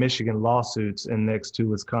 and Michigan lawsuits, and next to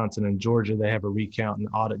Wisconsin and Georgia, they have a recount and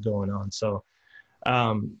audit going on. So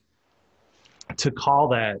to call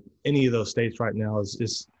that any of those states right now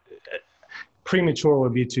is premature,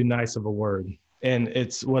 would be too nice of a word. And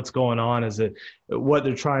it's what's going on is that what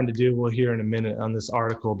they're trying to do, we'll hear in a minute on this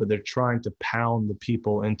article, but they're trying to pound the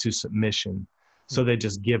people into submission. So they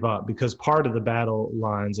just give up, because part of the battle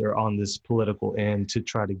lines are on this political end to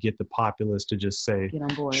try to get the populace to just say, get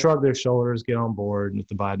on board, shrug their shoulders, get on board with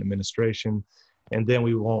the Biden administration. And then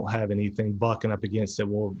we won't have anything bucking up against it.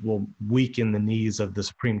 We'll weaken the knees of the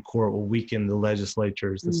Supreme Court. We'll weaken the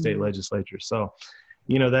legislatures, the state legislatures. So,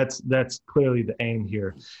 that's clearly the aim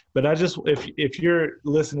here. But I just, if you're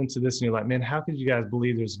listening to this and you're like, man, how could you guys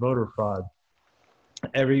believe there's voter fraud?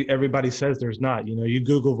 Everybody says there's not. You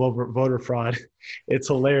Google voter fraud, it's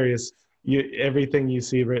hilarious. Everything you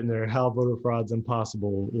see written there, how voter fraud's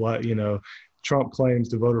impossible. What Trump claims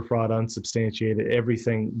to voter fraud unsubstantiated.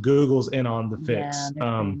 Everything, Google's in on the fix.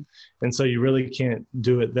 And so you really can't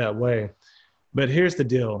do it that way. But here's the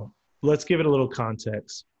deal. Let's give it a little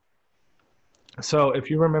context. So if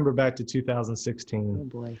you remember back to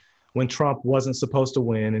 2016, when Trump wasn't supposed to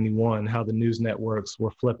win and he won, how the news networks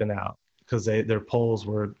were flipping out because their polls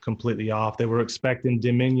were completely off. They were expecting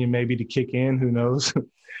Dominion maybe to kick in, who knows?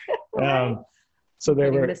 So they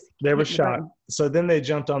were shocked. So then they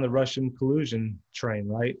jumped on the Russian collusion train,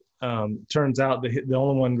 right? Turns out the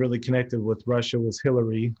only one really connected with Russia was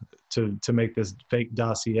Hillary to make this fake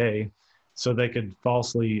dossier, so they could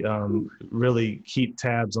falsely really keep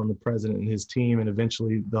tabs on the president and his team, and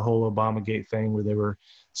eventually the whole Obamagate thing where they were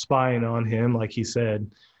spying on him, like he said.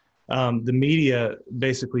 The media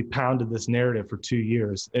basically pounded this narrative for 2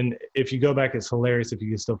 years. And if you go back, it's hilarious if you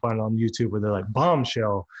can still find it on YouTube, where they're like,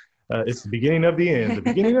 bombshell. It's the beginning of the end, the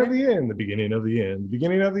beginning of the end, the beginning of the end, the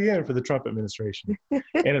beginning of the end for the Trump administration. And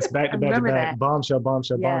it's back to back to back, bombshell,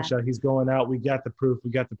 bombshell, bombshell. He's going out. We got the proof.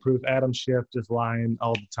 We got the proof. Adam Schiff just lying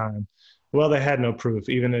all the time. Well, they had no proof.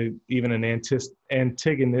 Even an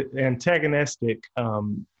antagonistic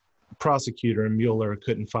prosecutor in Mueller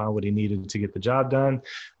couldn't find what he needed to get the job done.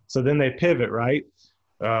 So then they pivot, right?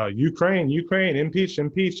 Ukraine, impeach.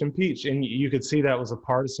 And you could see that was a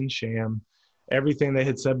partisan sham. Everything they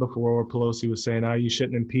had said before, where Pelosi was saying, you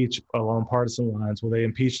shouldn't impeach along partisan lines. Well, they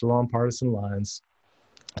impeached along partisan lines.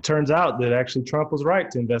 It turns out that actually Trump was right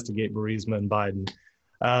to investigate Burisma and Biden.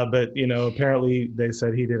 But, apparently they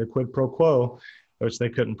said he did a quid pro quo, which they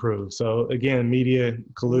couldn't prove. So again, media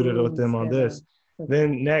colluded with them on this.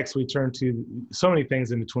 Then next we turn to so many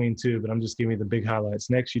things in between too, but I'm just giving you the big highlights.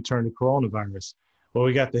 Next, you turn to coronavirus. Well,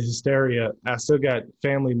 we got the hysteria. I still got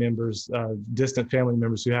family members, distant family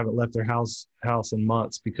members who haven't left their house in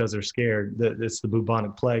months because they're scared that it's the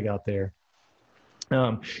bubonic plague out there.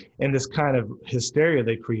 And this kind of hysteria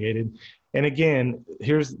they created. And again,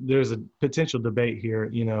 there's a potential debate here.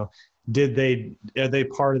 Are they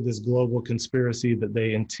part of this global conspiracy that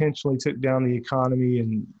they intentionally took down the economy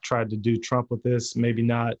and tried to do Trump with this? Maybe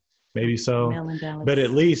not. Maybe so, but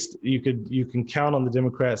at least you can count on the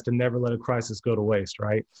Democrats to never let a crisis go to waste,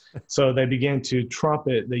 right? So they began to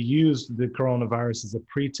trumpet. They used the coronavirus as a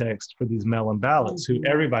pretext for these mail-in ballots, who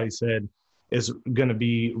everybody said is going to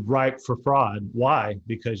be ripe for fraud. Why?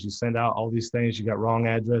 Because you send out all these things, you got wrong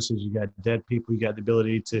addresses, you got dead people, you got the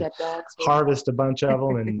ability to harvest a bunch of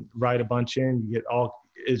them and write a bunch in. You get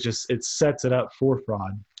it sets it up for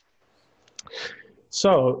fraud.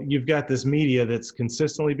 So you've got this media that's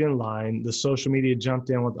consistently been lying. The social media jumped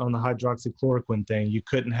in on the hydroxychloroquine thing. You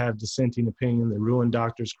couldn't have dissenting opinion. They ruined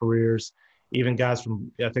doctors' careers. Even guys from,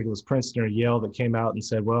 I think it was Princeton or Yale, that came out and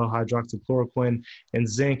said, well, hydroxychloroquine and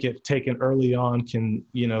zinc, if taken early on, can,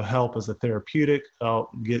 help as a therapeutic. I'll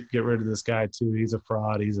get rid of this guy too. He's a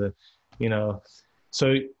fraud.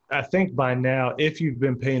 So I think by now, if you've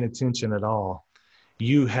been paying attention at all,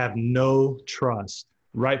 you have no trust.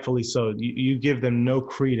 Rightfully so. You give them no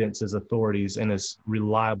credence as authorities and as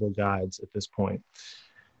reliable guides at this point.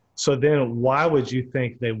 So then why would you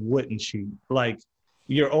think they wouldn't cheat? Like,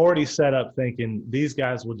 you're already set up thinking these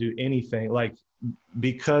guys will do anything, like,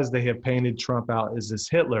 because they have painted Trump out as this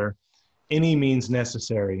Hitler, any means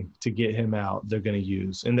necessary to get him out, they're going to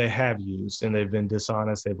use. And they have used, and they've been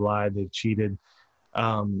dishonest, they've lied, they've cheated.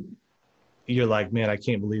 You're like, man, I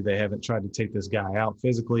can't believe they haven't tried to take this guy out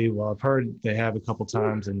physically. Well, I've heard they have a couple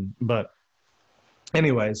times, but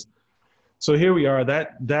anyways, so here we are.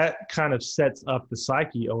 That kind of sets up the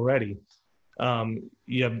psyche already.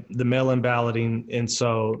 You have the mail-in balloting, and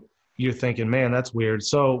so you're thinking, man, that's weird.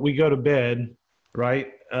 So we go to bed,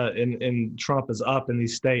 right? And Trump is up in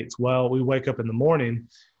these states. Well, we wake up in the morning,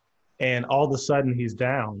 and all of a sudden he's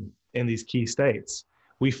down in these key states.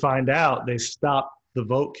 We find out they stopped the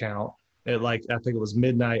vote count at, like, I think it was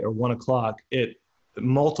midnight or 1 o'clock.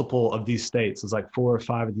 Multiple of these states, it's like 4 or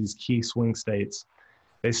 5 of these key swing states.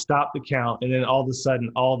 They stopped the count, and then all of a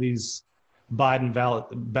sudden, all these Biden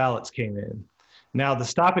ballots came in. Now, the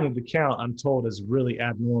stopping of the count, I'm told, is really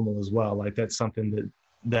abnormal as well. Like, that's something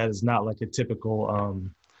that is not like a typical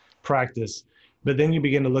practice. But then you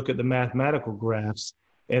begin to look at the mathematical graphs,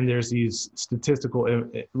 and there's these statistical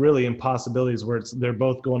really impossibilities where they're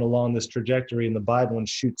both going along this trajectory, and the Biden one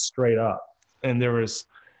shoots straight up. And there was,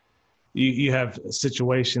 you have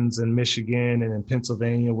situations in Michigan and in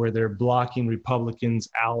Pennsylvania where they're blocking Republicans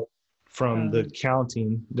out from the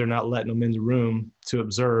counting. They're not letting them in the room to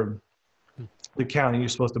observe the counting. You're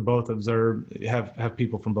supposed to both observe, have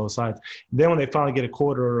people from both sides. Then when they finally get a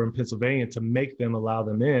court order in Pennsylvania to make them allow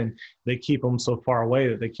them in, they keep them so far away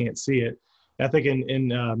that they can't see it. I think in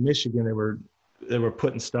Michigan, they were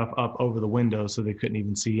putting stuff up over the window so they couldn't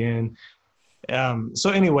even see in.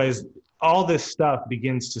 So anyways, all this stuff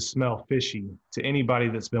begins to smell fishy to anybody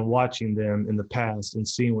that's been watching them in the past and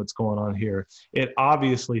seeing what's going on here. It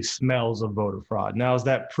obviously smells of voter fraud. Now, is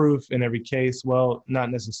that proof in every case? Well,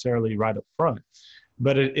 not necessarily right up front,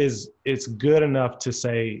 but it's good enough to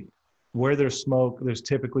say, where there's smoke, there's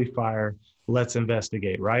typically fire. Let's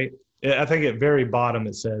investigate, right? I think at very bottom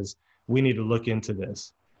it says, we need to look into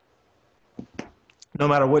this, no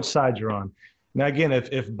matter which side you're on. Now, again, if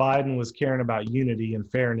Biden was caring about unity and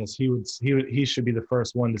fairness, he should be the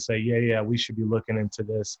first one to say, yeah, we should be looking into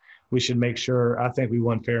this. We should make sure. I think we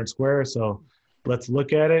won fair and square, so let's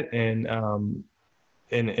look at it. And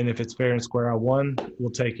if it's fair and square, I won, we'll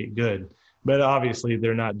take it. Good. But obviously,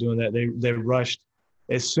 they're not doing that. They rushed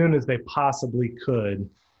as soon as they possibly could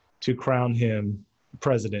to crown him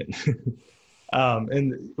president.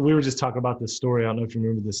 And we were just talking about this story. I don't know if you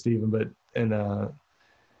remember this, Stephen, but in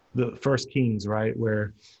the First Kings, right,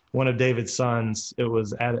 where one of David's sons, it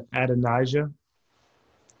was Adonijah.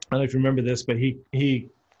 I don't know if you remember this, but he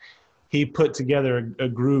put together a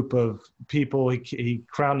group of people. He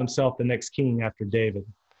crowned himself the next king after David,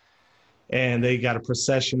 and they got a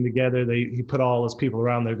procession together. He put all his people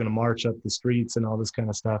around. They're going to march up the streets and all this kind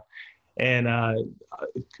of stuff. And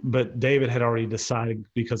but David had already decided,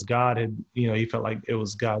 because God had, he felt like it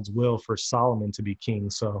was God's will for Solomon to be king.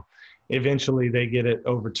 So eventually they get it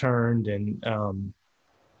overturned, and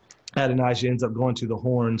Adonijah ends up going to the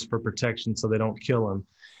horns for protection so they don't kill him.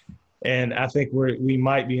 And I think we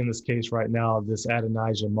might be in this case right now of this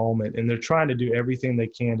Adonijah moment, and they're trying to do everything they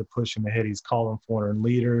can to push him ahead. He's calling foreign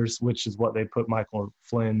leaders, which is what they put Michael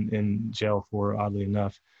Flynn in jail for, oddly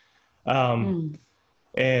enough.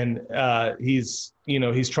 And he's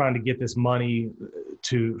trying to get this money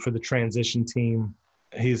for the transition team.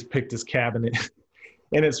 He's picked his cabinet.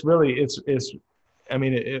 And it's I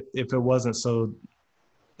mean, if it wasn't so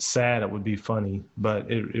sad, it would be funny,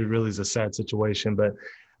 but it really is a sad situation. But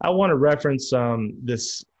I want to reference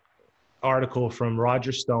this article from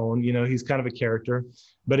Roger Stone. He's kind of a character,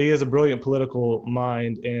 but he has a brilliant political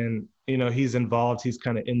mind, and, he's involved. He's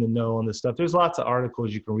kind of in the know on this stuff. There's lots of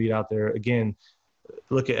articles you can read out there. Again,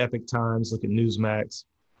 look at Epic Times, look at Newsmax.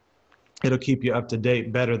 It'll keep you up to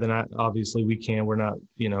date better than obviously we can. We're not,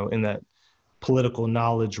 in that political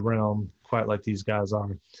knowledge realm quite like these guys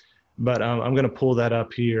are. But I'm going to pull that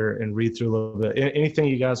up here and read through a little bit. Anything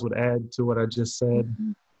you guys would add to what I just said?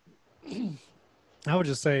 I would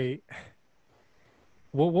just say,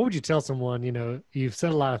 what would you tell someone, you've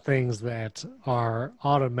said a lot of things that are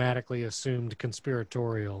automatically assumed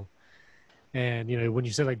conspiratorial. And, when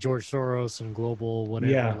you say like George Soros and global,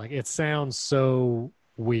 whatever, like it sounds so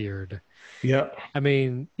weird. Yeah. I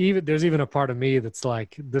mean, there's even a part of me that's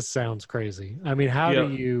like, this sounds crazy. I mean, how do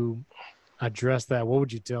you address that? What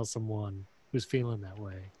would you tell someone who's feeling that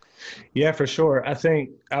way? Yeah, for sure. I think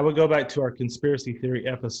I would go back to our conspiracy theory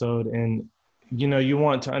episode, and, you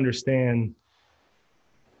want to understand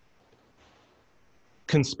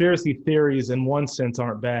conspiracy theories in one sense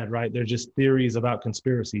aren't bad, right? They're just theories about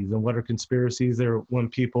conspiracies. And what are conspiracies? They're when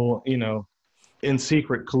people, in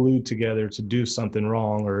secret collude together to do something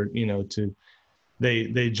wrong, or,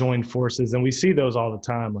 they join forces. And we see those all the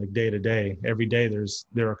time, like day to day. Every day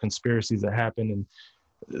there are conspiracies that happen,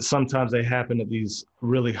 and sometimes they happen at these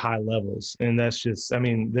really high levels. And that's just,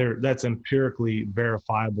 that's empirically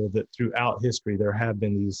verifiable that throughout history there have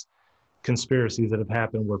been these conspiracies that have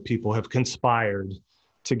happened where people have conspired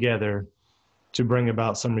together to bring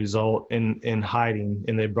about some result in hiding,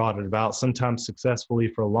 and they brought it about, sometimes successfully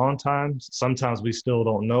for a long time. Sometimes we still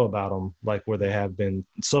don't know about them, like where they have been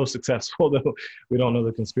so successful that we don't know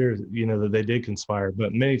the conspiracy, that they did conspire.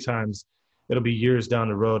 But many times it'll be years down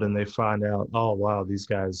the road and they find out, oh, wow, these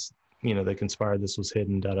guys, they conspired, this was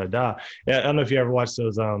hidden, da, da, da. Yeah, I don't know if you ever watched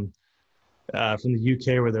those from the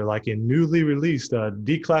UK where they're like in newly released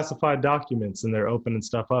declassified documents, and they're opening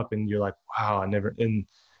stuff up, and you're like, wow, and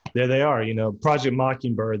there they are, Project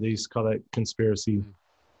Mockingbird, they used to call that conspiracy.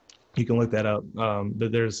 You can look that up.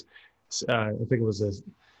 But there's, I think it was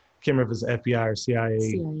can't remember if it was FBI or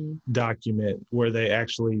CIA document where they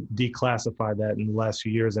actually declassified that in the last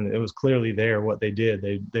few years. And it was clearly there what they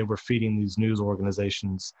did. They were feeding these news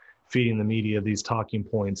organizations, feeding the media these talking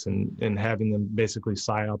points, and having them basically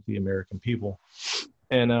psyop the American people.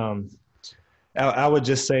 And I would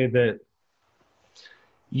just say that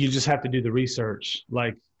you just have to do the research.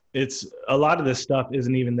 Like, it's a lot of this stuff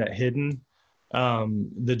isn't even that hidden.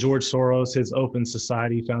 The George Soros, his Open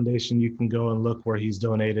Society Foundation, you can go and look where he's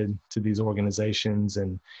donated to these organizations,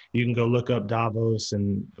 and you can go look up Davos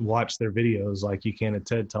and watch their videos like you can at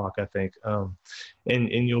TED Talk, I think. And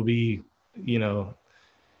you'll be, you'll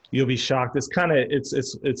be shocked. It's kind of,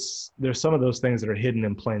 there's some of those things that are hidden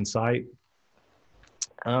in plain sight.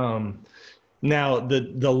 Now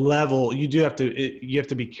the level, you have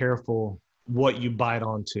to be careful what you bite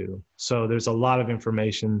onto. So there's a lot of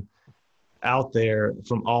information out there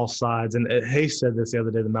from all sides. And Hayes said this the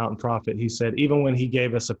other day, the Mountain Prophet. He said, even when he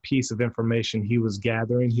gave us a piece of information he was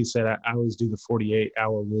gathering, he said, I always do the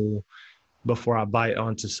 48-hour rule before I bite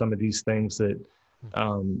onto some of these things that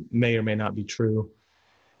may or may not be true.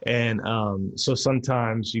 And so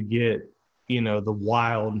sometimes you get, the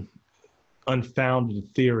wild, unfounded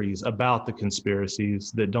theories about the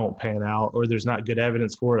conspiracies that don't pan out, or there's not good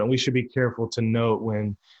evidence for it. And we should be careful to note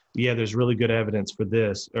when, there's really good evidence for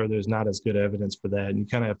this, or there's not as good evidence for that. And you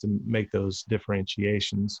kind of have to make those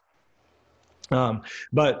differentiations.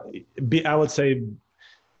 But I would say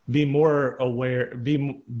be more aware,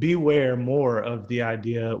 beware more of the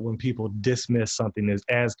idea when people dismiss something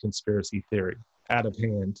as conspiracy theory out of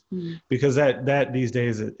hand, because that these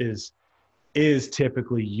days is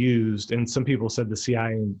typically used. And some people said the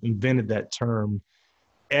CIA invented that term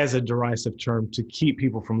as a derisive term to keep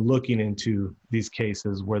people from looking into these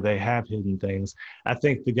cases where they have hidden things. I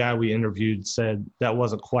think the guy we interviewed said that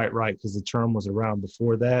wasn't quite right, because the term was around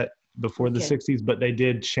before the 60s, but they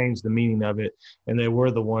did change the meaning of it. And they were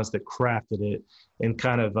the ones that crafted it and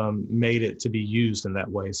kind of made it to be used in that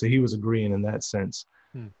way. So he was agreeing in that sense.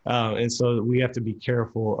 And so we have to be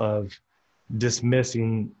careful of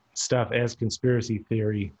dismissing stuff as conspiracy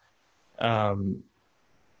theory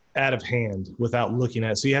out of hand without looking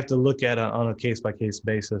at it. So you have to look at it on a case-by-case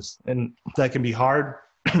basis, and that can be hard.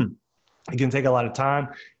 It can take a lot of time.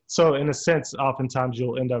 So in a sense, oftentimes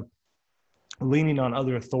you'll end up leaning on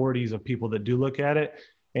other authorities of people that do look at it,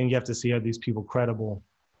 and you have to see, are these people credible?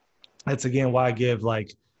 That's again why I give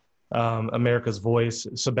America's Voice,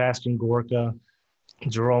 Sebastian Gorka,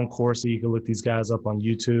 Jerome Corsi. You can look these guys up on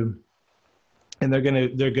YouTube. And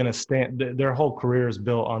they're gonna stand. Their whole career is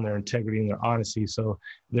built on their integrity and their honesty. So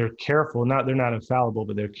they're careful. They're not infallible,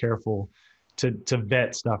 but they're careful to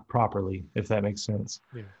vet stuff properly, if that makes sense.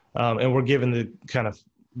 Yeah. And we're given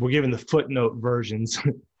the footnote versions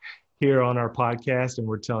here on our podcast, and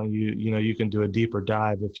we're telling you, you can do a deeper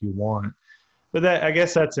dive if you want. But I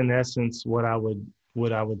guess that's in essence what I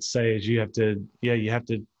would say is you have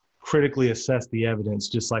to critically assess the evidence,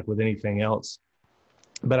 just like with anything else.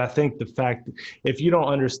 But I think the fact, if you don't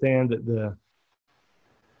understand that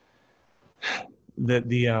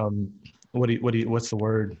what's the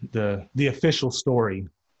word? The official story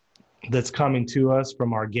that's coming to us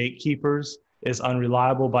from our gatekeepers is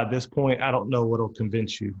unreliable by this point, I don't know what'll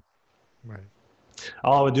convince you. Right.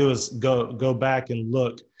 All I would do is go back and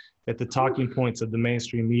look at the talking points of the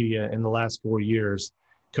mainstream media in the last 4 years,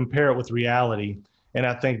 compare it with reality, and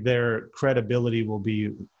I think their credibility will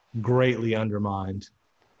be greatly undermined.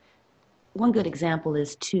 One good example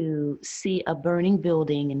is to see a burning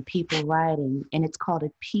building and people rioting, and it's called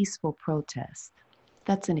a peaceful protest.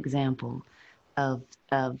 That's an example of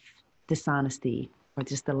dishonesty, or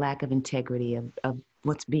just the lack of integrity of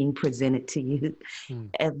what's being presented to you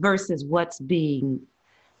versus what's being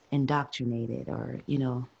indoctrinated, or,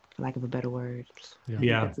 for lack of a better word. I think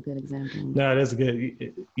Yeah. that's a good example. No, it is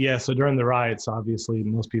good. Yeah. So during the riots, obviously,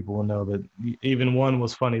 most people will know, but even one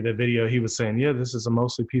was funny. The video, he was saying, yeah, this is a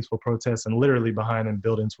mostly peaceful protest, and literally behind him,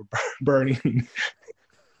 buildings were burning.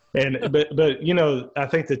 But I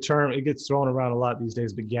think the term, it gets thrown around a lot these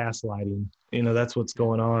days, but gaslighting, that's what's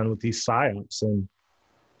going on with these psyops and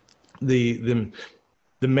the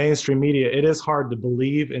mainstream media. It is hard to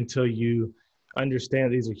believe until you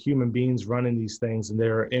understand these are human beings running these things, and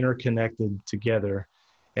they're interconnected together,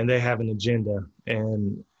 and they have an agenda.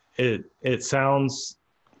 And it sounds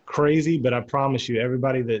crazy, but I promise you,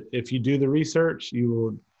 everybody, that if you do the research,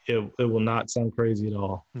 it will not sound crazy at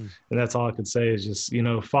all. And that's all I could say is just,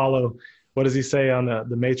 follow, what does he say on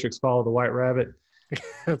the Matrix, follow the white rabbit?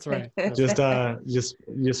 That's right. Just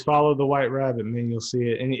follow the white rabbit, man, you'll see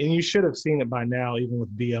it. And you should have seen it by now, even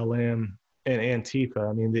with BLM and Antifa.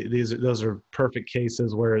 I mean, those are perfect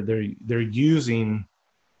cases where they're using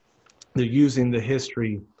the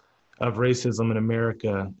history of racism in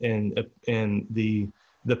America and the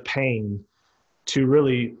pain to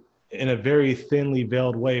really, in a very thinly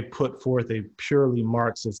veiled way, put forth a purely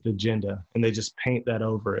Marxist agenda, and they just paint that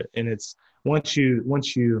over it. And it's once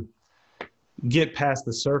you get past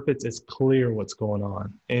the surface, it's clear what's going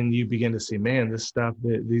on, and you begin to see, man, this stuff,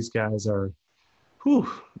 these guys are,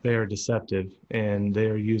 they are deceptive, and they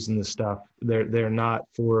are using this stuff. They're not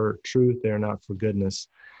for truth. They're not for goodness.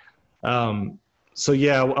 So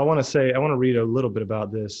yeah, I want to read a little bit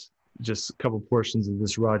about this, just a couple portions of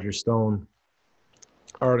this Roger Stone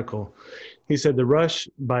article. He said, the rush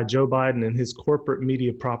by Joe Biden and his corporate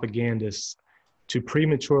media propagandists to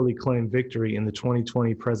prematurely claim victory in the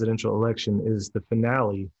 2020 presidential election is the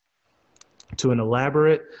finale to an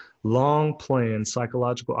elaborate, long-planned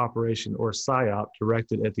psychological operation, or PSYOP,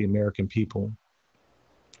 directed at the American people.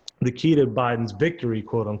 The key to Biden's victory,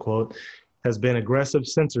 quote unquote, has been aggressive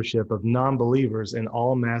censorship of non-believers in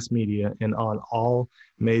all mass media and on all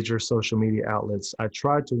major social media outlets. I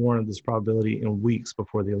tried to warn of this probability in weeks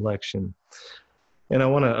before the election. And I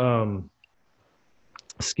want to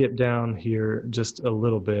skip down here just a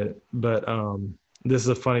little bit, but this is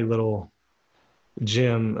a funny little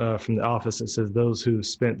gem from The Office. It says, those who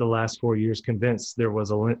spent the last 4 years convinced there was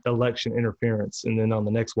election interference. And then on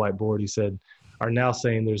the next whiteboard, he said, are now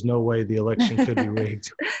saying there's no way the election could be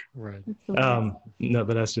rigged. Right. No,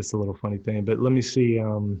 but that's just a little funny thing. But let me see,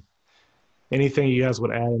 anything you guys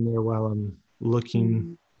would add in there while I'm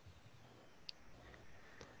looking?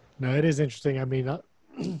 No, it is interesting. I mean, a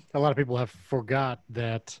lot of people have forgot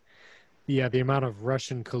that, the amount of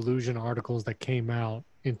Russian collusion articles that came out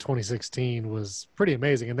in 2016 was pretty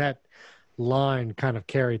amazing. And that line kind of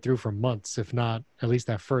carried through for months, if not at least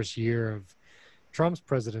that first year of Trump's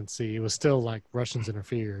presidency. It was still like Russians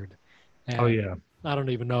interfered. And I don't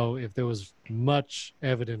even know if there was much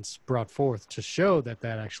evidence brought forth to show that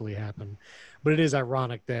actually happened. But it is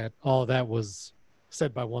ironic that all that was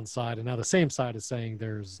said by one side, and now the same side is saying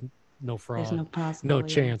there's no fraud, there's no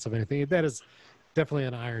chance of anything. That is definitely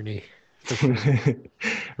an irony. For sure.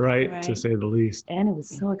 right, to say the least. And it was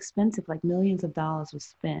so expensive, like millions of dollars was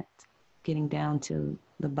spent getting down to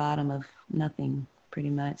the bottom of nothing,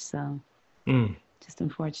 pretty much. So just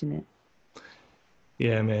unfortunate.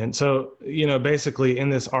 Yeah, man. So, basically in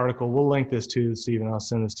this article, we'll link this to Stephen. I'll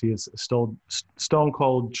send this to you. It's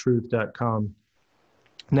stonecoldtruth.com.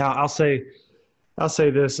 Now, I'll say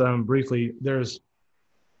this briefly.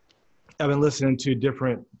 I've been listening to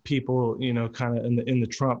different people, kind of in the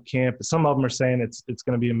Trump camp. Some of them are saying it's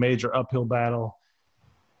going to be a major uphill battle.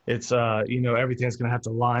 It's everything's going to have to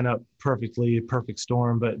line up perfectly, perfect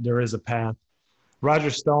storm, but there is a path.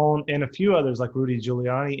 Roger Stone and a few others like Rudy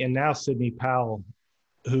Giuliani and now Sidney Powell,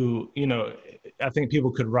 who, I think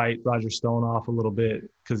people could write Roger Stone off a little bit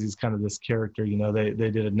because he's kind of this character.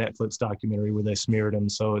 They did a Netflix documentary where they smeared him,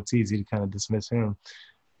 so it's easy to kind of dismiss him,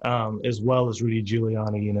 as well as Rudy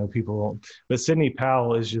Giuliani. People, but Sidney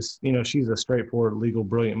Powell is just, she's a straightforward, legal,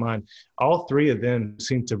 brilliant mind. All three of them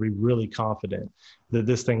seem to be really confident that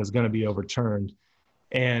this thing is going to be overturned.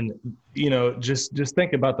 And, just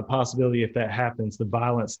think about the possibility, if that happens, the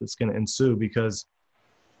violence that's going to ensue, because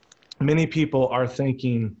many people are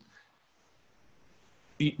thinking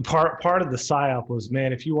part of the PSYOP was,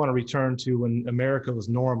 man, if you want to return to when America was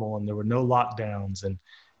normal and there were no lockdowns and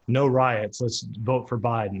no riots, let's vote for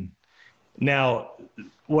Biden. Now,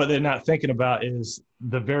 what they're not thinking about is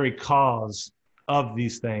the very cause of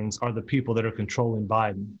these things are the people that are controlling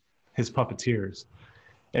Biden, his puppeteers.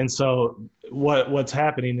 And so what's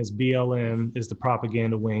happening is BLM is the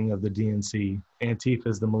propaganda wing of the DNC. Antifa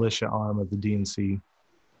is the militia arm of the DNC.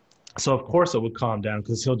 So of course it would calm down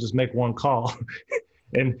because he'll just make one call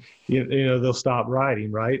and you know they'll stop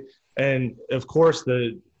rioting, right? And of course,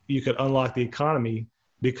 you could unlock the economy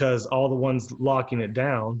because all the ones locking it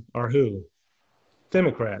down are who?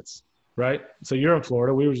 Democrats, right? So you're in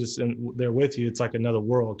Florida. We were just there with you. It's like another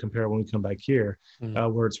world compared when we come back here,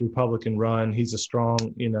 where it's Republican run. He's a strong,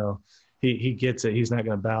 you know, he gets it. He's not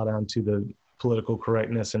going to bow down to the political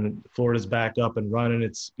correctness, and Florida's back up and running.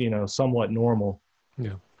 It's, you know, somewhat normal.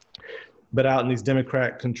 Yeah. But out in these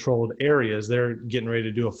Democrat-controlled areas, they're getting ready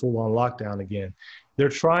to do a full-on lockdown again. They're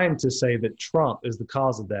trying to say that Trump is the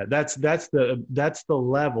cause of that. That's the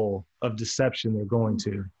level of deception they're going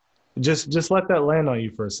to. Just let that land on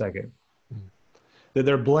you for a second. That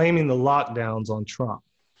they're blaming the lockdowns on Trump.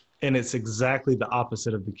 And it's exactly the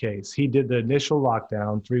opposite of the case. He did the initial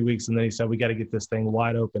lockdown 3 weeks, and then he said, we got to get this thing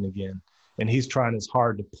wide open again. And he's trying as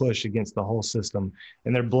hard to push against the whole system.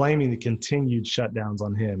 And they're blaming the continued shutdowns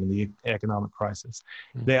on him and the economic crisis.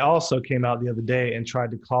 They also came out the other day and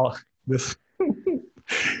tried to call this,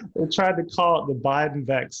 they tried to call it the Biden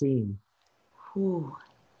vaccine. Ooh.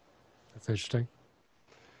 That's interesting.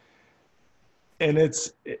 And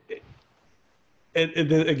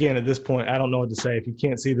again, at this point, I don't know what to say. If you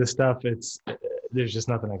can't see this stuff, there's just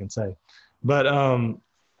nothing I can say. But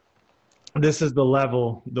this is the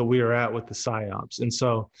level that we are at with the PSYOPs. And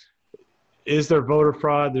so is there voter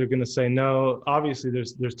fraud? They're going to say no. Obviously,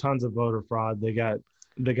 there's tons of voter fraud. They got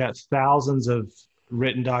thousands of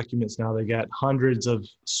written documents now. They got hundreds of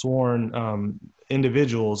sworn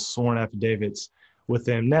individuals, sworn affidavits with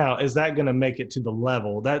them. Now, is that going to make it to the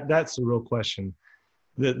level? That's the real question.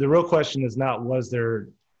 The real question is not, was there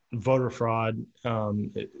voter fraud?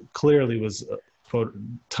 It clearly was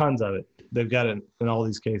tons of it. They've got it in all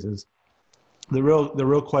these cases. The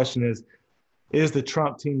real question is the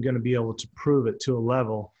Trump team going to be able to prove it to a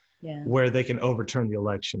level where they can overturn the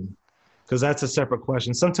election? Because that's a separate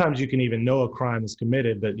question. Sometimes you can even know a crime is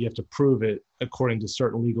committed, but you have to prove it according to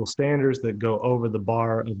certain legal standards that go over the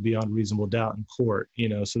bar of beyond reasonable doubt in court. You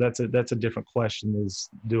know, so that's a different question: is,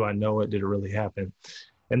 do I know it? Did it really happen?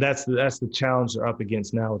 And that's the challenge they're up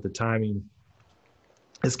against now with the timing.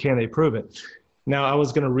 Is, can they prove it? Now, I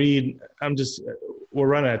was going to read. We're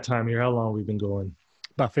running out of time here. How long have we been going?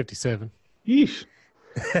 About 57. Yeesh.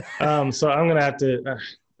 So I'm going to have to.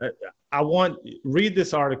 Read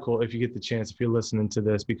this article if you get the chance, if you're listening to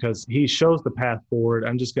this, because he shows the path forward.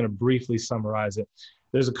 I'm just going to briefly summarize it.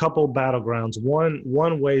 There's a couple of battlegrounds.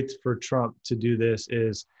 One way for Trump to do this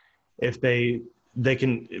is if they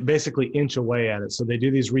can basically inch away at it. So they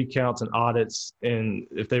do these recounts and audits, and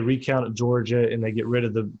if they recount at Georgia and they get rid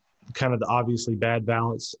of the kind of the obviously bad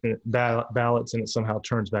ballots and it somehow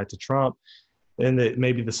turns back to Trump, and that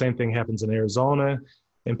maybe the same thing happens in Arizona.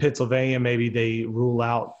 In Pennsylvania, maybe they rule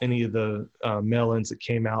out any of the mail-ins that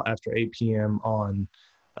came out after 8 p.m. on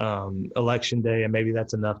election day, and maybe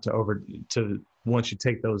that's enough to once you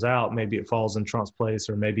take those out, maybe it falls in Trump's place,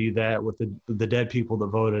 or maybe that with the dead people that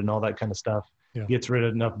voted and all that kind of stuff gets rid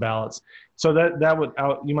of enough ballots. So that would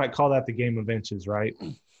you might call that the game of inches, right?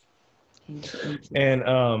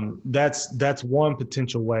 And that's one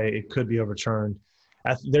potential way it could be overturned.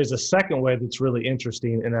 There's a second way that's really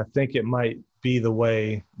interesting, and I think it might be the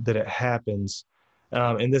way that it happens.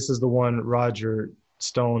 And this is the one Roger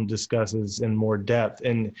Stone discusses in more depth.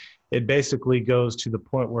 And it basically goes to the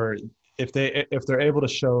point where if they're able to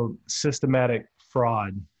show systematic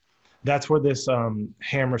fraud, that's where this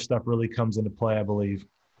hammer stuff really comes into play, I believe.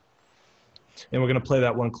 And we're going to play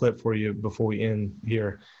that one clip for you before we end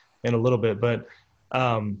here in a little bit. But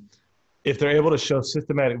if they're able to show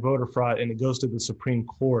systematic voter fraud and it goes to the Supreme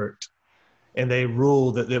Court and they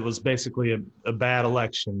rule that it was basically a bad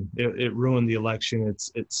election, it ruined the election.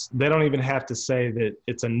 They don't even have to say that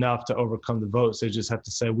it's enough to overcome the votes. They just have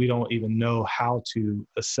to say, we don't even know how to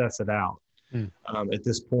assess it out at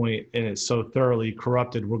this point, and it's so thoroughly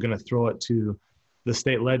corrupted, we're going to throw it to the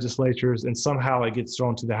state legislatures, and somehow it gets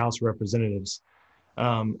thrown to the House of Representatives.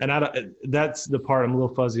 And that's the part I'm a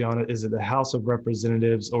little fuzzy on. Is it the House of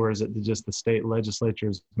Representatives, or is it just the state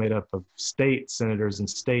legislatures made up of state senators and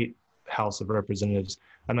state House of Representatives?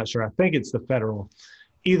 I'm not sure. I think it's the federal.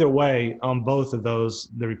 Either way, on both of those,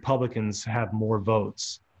 the Republicans have more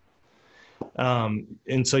votes.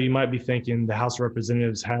 And so you might be thinking the House of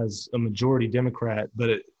Representatives has a majority Democrat, but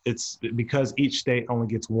it's because each state only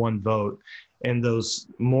gets one vote. And those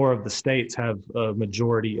more of the states have a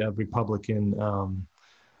majority of Republican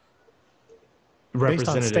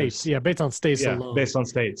representatives. Based on states alone. Based on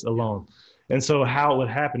states alone. And so how it would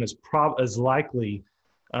happen is likely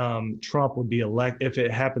Trump would be elected. If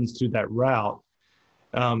it happens through that route,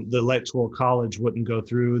 the Electoral College wouldn't go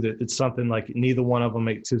through. That it's something like neither one of them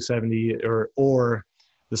make 270, or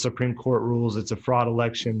the Supreme Court rules it's a fraud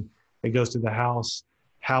election. It goes to the House.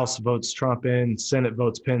 House votes Trump in, Senate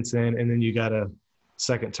votes Pence in, and then you got a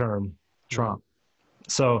second term Trump.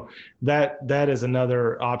 So that is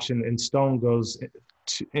another option, and Stone goes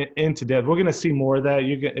into depth. We're going to see more of that.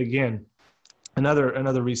 Again,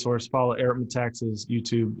 another resource. Follow Eric Metaxas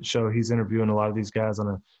YouTube show. He's interviewing a lot of these guys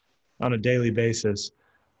on a daily basis.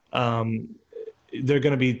 They're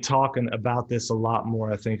going to be talking about this a lot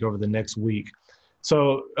more, I think, over the next week.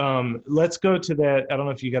 So let's go to that. I don't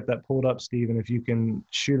know if you got that pulled up, Stephen, if you can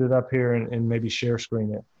shoot it up here and maybe share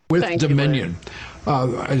screen it. With Dominion,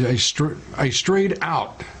 a straight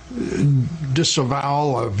out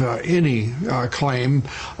disavowal of any claim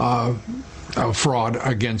of fraud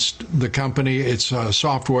against the company, its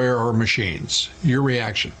software or machines. Your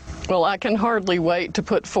reaction? Well, I can hardly wait to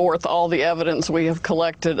put forth all the evidence we have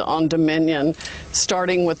collected on Dominion,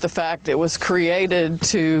 starting with the fact it was created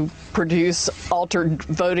to produce altered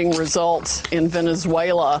voting results in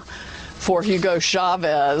Venezuela for Hugo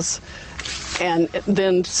Chavez, and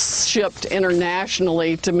then shipped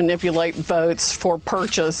internationally to manipulate votes for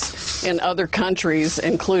purchase in other countries,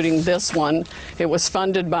 including this one. It was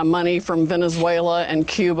funded by money from Venezuela and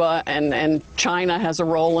Cuba, and China has a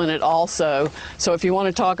role in it also. So if you want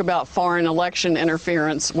to talk about foreign election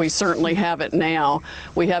interference, we certainly have it now.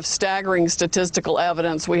 We have staggering statistical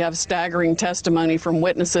evidence. We have staggering testimony from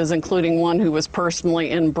witnesses, including one who was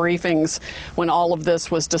personally in briefings when all of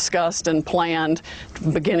this was discussed and planned,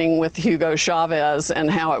 beginning with Hugo Chavez and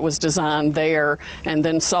how it was designed there, and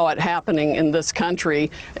then saw it happening in this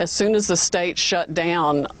country. As soon as the states shut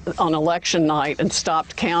down on election night and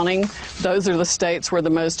stopped counting, those are the states where the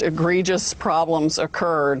most egregious problems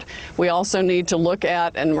occurred. We also need to look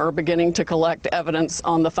at, and we're beginning to collect evidence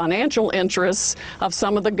on the financial interests of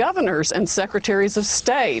some of the governors and secretaries of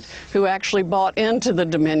state who actually bought into the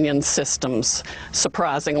Dominion systems,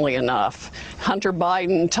 surprisingly enough. Hunter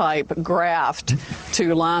Biden type graft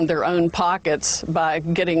to line their own pockets by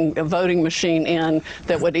getting a voting machine in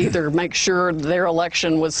that would either make sure their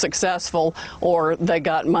election was successful or they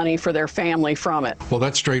got money for their family from it. Well,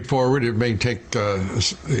 that's straightforward. It may take,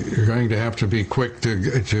 you're going to have to be quick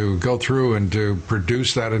to go through and to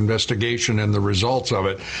produce that investigation and the results of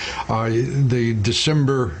it. The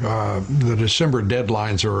December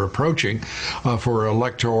deadlines are approaching for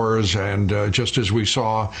electors, and just as we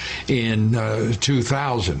saw in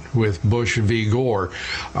 2000 with Bush v. Gore,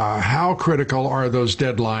 how critical are those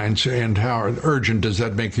deadlines, and how urgent does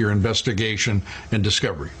that make your investigation and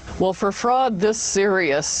discovery? Well, for fraud this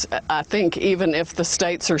serious, I think even if the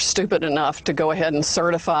states are stupid enough to go ahead and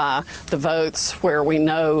certify the votes where we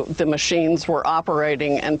know the machines were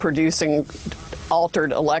operating and producing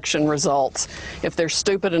altered election results, if they're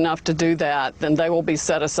stupid enough to do that, then they will be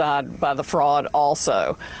set aside by the fraud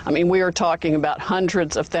also. I mean, we are talking about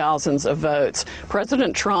hundreds of thousands of votes.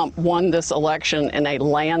 President Trump won this election in a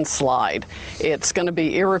landslide. It's going to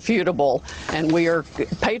be irrefutable, and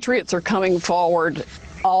patriots are coming forward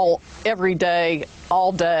every day,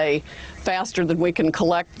 all day, faster than we can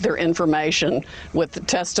collect their information with the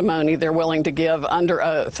testimony they're willing to give under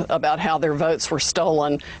oath about how their votes were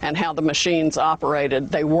stolen and how the machines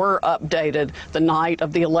operated. They were updated the night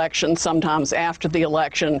of the election, sometimes after the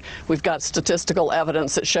election. We've got statistical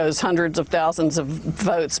evidence that shows hundreds of thousands of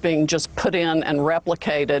votes being just put in and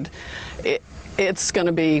replicated. It's going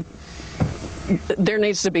to be there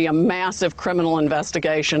needs to be a massive criminal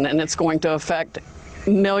investigation, and it's going to affect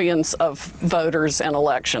millions of voters and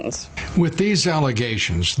elections. With these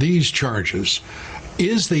allegations, these charges,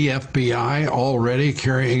 is the FBI already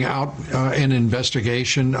carrying out an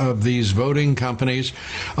investigation of these voting companies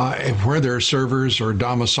where their servers are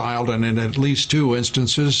domiciled? And in at least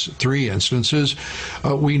three instances,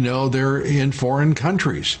 we know they're in foreign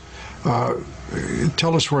countries.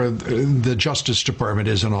 Tell us where the Justice Department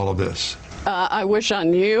is in all of this. I wish I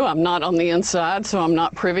knew. I'm not on the inside, so I'm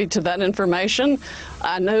not privy to that information.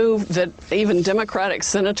 I know that even Democratic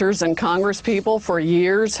senators and congresspeople for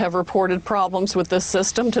years have reported problems with this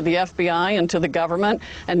system to the FBI and to the government,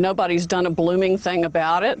 and nobody's done a blooming thing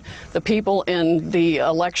about it. The people in the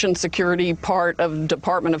election security part of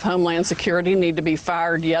Department of Homeland Security need to be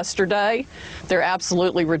fired yesterday. They're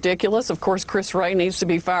absolutely ridiculous. Of course, Chris Wray needs to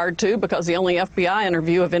be fired too, because the only FBI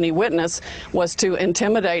interview of any witness was to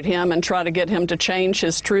intimidate him and try to to get him to change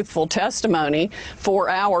his truthful testimony 4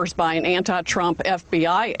 hours by an anti-Trump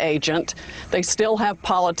FBI agent. They still have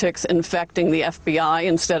politics infecting the FBI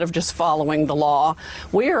instead of just following the law.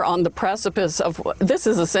 We are on the precipice of, this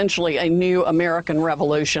is essentially a new American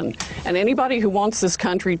revolution. And anybody who wants this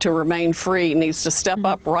country to remain free needs to step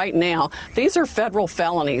up right now. These are federal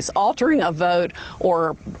felonies. Altering a vote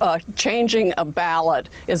or changing a ballot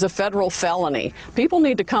is a federal felony. People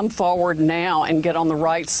need to come forward now and get on the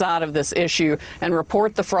right side of this issue and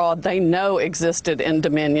report the fraud they know existed in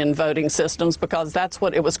Dominion voting systems, because that's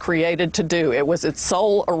what it was created to do. It was its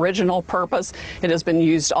sole original purpose. It has been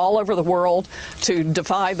used all over the world to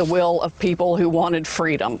defy the will of people who wanted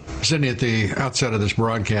freedom. Cindy, at the outset of this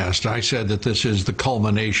broadcast, I said that this is the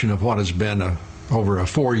culmination of what has been over a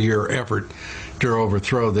 4-year effort to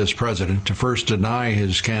overthrow this president, to first deny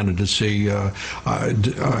his candidacy, the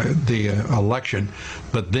election,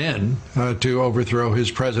 but then to overthrow his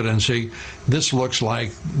presidency. This looks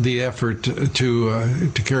like the effort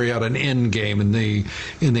to carry out an end game in the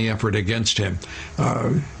effort against him.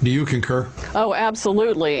 Do you concur? Oh,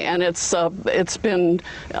 absolutely, and it's been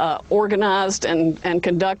organized and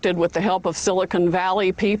conducted with the help of Silicon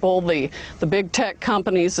Valley people, the big tech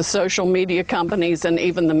companies, the social media companies, and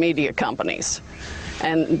even the media companies.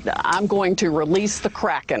 And I'm going to release the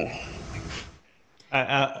Kraken.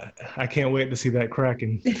 I can't wait to see that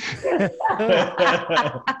Kraken.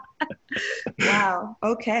 Wow.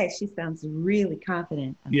 Okay. She sounds really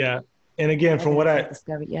confident. Yeah. And again, from what I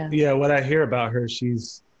discovered, what I hear about her, she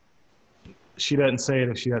doesn't say it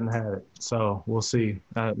if she doesn't have it. So we'll see.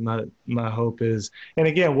 My hope is, and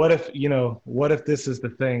again, what if this is the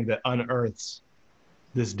thing that unearths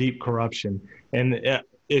this deep corruption? And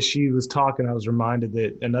as she was talking, I was reminded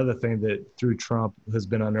that another thing that through Trump has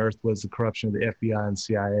been unearthed was the corruption of the FBI and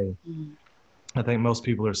CIA. Mm-hmm. I think most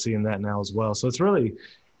people are seeing that now as well. So it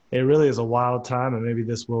really is a wild time, and maybe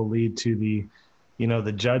this will lead to the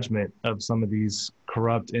judgment of some of these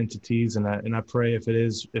corrupt entities. And I pray if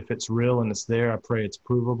it's real and it's there, I pray it's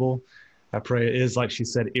provable. I pray it is, like she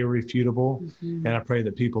said, irrefutable. Mm-hmm. And I pray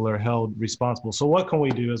that people are held responsible. So what can we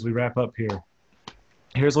do as we wrap up here?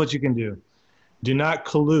 Here's what you can do. Do not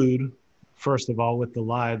collude, first of all, with the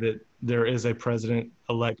lie that there is a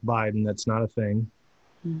president-elect Biden. That's not a thing.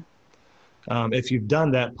 Mm. If you've done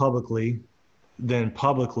that publicly, then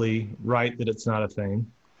publicly write that it's not a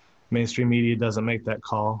thing. Mainstream media doesn't make that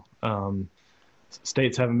call.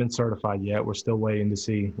 States haven't been certified yet. We're still waiting to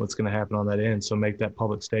see what's going to happen on that end. So make that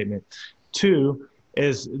public statement. 2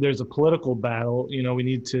 is there's a political battle. We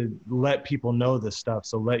need to let people know this stuff.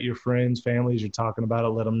 So let your friends, families, you're talking about it,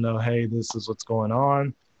 let them know, hey, this is what's going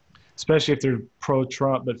on, especially if they're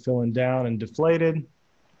pro-Trump but feeling down and deflated.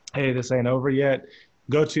 Hey, this ain't over yet.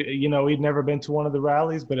 Go to, we've never been to one of the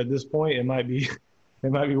rallies, but at this point it might be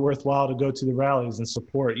worthwhile to go to the rallies and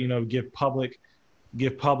support, give public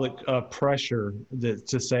pressure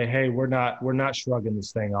to say, hey, we're not shrugging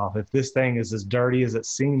this thing off. If this thing is as dirty as it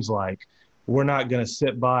seems like, we're not going to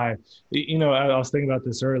sit by. I was thinking about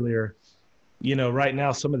this earlier. Right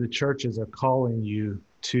now, some of the churches are calling you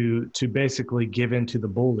to basically give in to the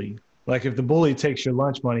bully. Like if the bully takes your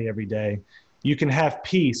lunch money every day, you can have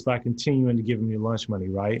peace by continuing to give him your lunch money,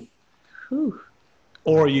 right? Whew.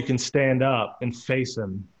 Or you can stand up and face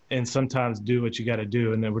him and sometimes do what you got to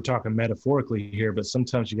do. And then we're talking metaphorically here, but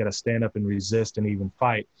sometimes you got to stand up and resist and even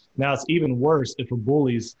fight. Now it's even worse if a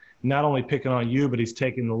bully's not only picking on you, but he's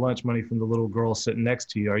taking the lunch money from the little girl sitting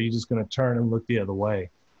next to you. Are you just going to turn and look the other way?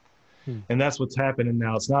 And that's what's happening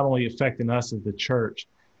now. It's not only affecting us as the church,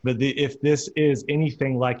 but if this is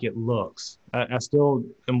anything like it looks, I still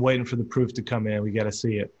am waiting for the proof to come in. We got to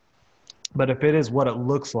see it. But if it is what it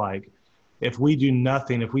looks like, if we do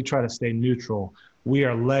nothing, if we try to stay neutral, we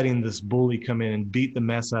are letting this bully come in and beat the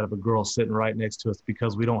mess out of a girl sitting right next to us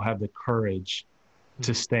because we don't have the courage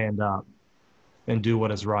to stand up and do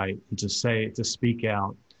what is right and to speak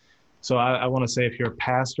out. So I want to say, if you're a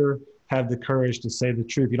pastor, have the courage to say the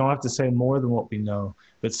truth. You don't have to say more than what we know,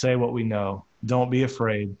 but say what we know. Don't be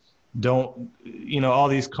afraid. Don't, all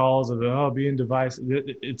these calls of, being divisive.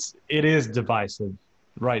 It is divisive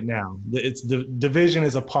right now. The division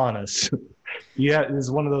is upon us. It's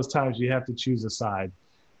one of those times you have to choose a side.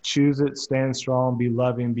 Choose it, stand strong, be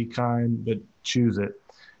loving, be kind, but choose it.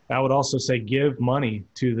 I would also say give money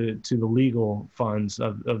to the legal funds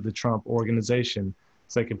of the Trump organization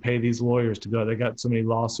so they can pay these lawyers to go. They got so many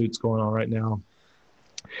lawsuits going on right now.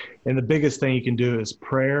 And the biggest thing you can do is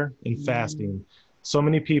prayer and fasting. So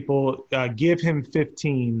many people, give him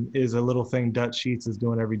 15 is a little thing Dutch Sheets is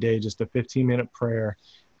doing every day, just a 15-minute prayer.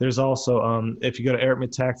 There's also, if you go to Eric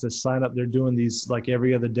Metaxas, sign up. They're doing these like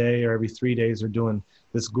every other day or every 3 days. They're doing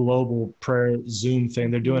this global prayer Zoom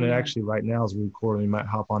thing. They're doing it actually right now as we record. We might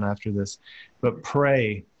hop on after this, but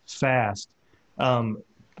pray, fast,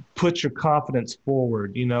 put your confidence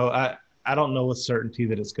forward. I don't know with certainty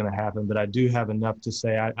that it's going to happen, but I do have enough to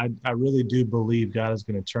say I really do believe God is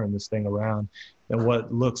going to turn this thing around, and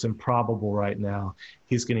what looks improbable right now,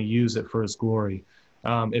 he's going to use it for his glory.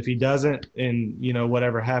 If he doesn't, and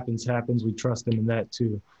whatever happens, we trust him in that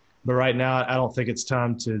too. But right now, I don't think it's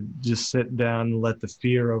time to just sit down and let the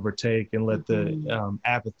fear overtake and let the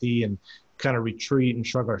apathy and kind of retreat and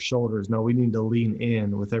shrug our shoulders. No, we need to lean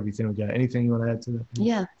in with everything we got. Anything you want to add to that?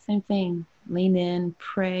 Yeah, same thing. Lean in,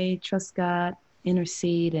 pray, trust God,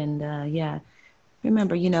 intercede, and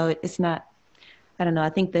remember, it's not. I don't know. I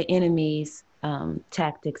think the enemy's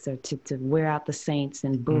tactics are to wear out the saints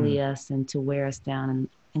and bully us and to wear us down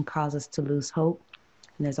and cause us to lose hope.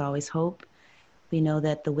 And there's always hope. We know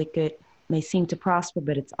that the wicked may seem to prosper,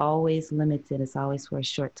 but it's always limited. It's always for a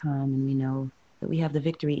short time, and we know that we have the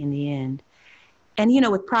victory in the end. And,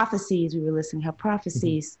 with prophecies, we were listening how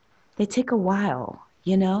prophecies, they take a while,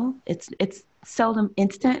 it's seldom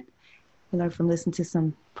instant. We learned from listening to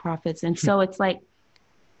some prophets. And so it's like,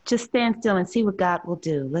 just stand still and see what God will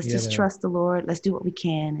do. Let's just trust the Lord. Let's do what we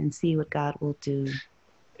can and see what God will do.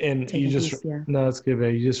 And no, that's good,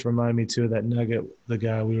 man. You just remind me too of that nugget, the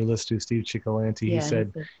guy we were listening to, Steve Cicolanti. He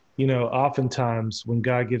said, oftentimes when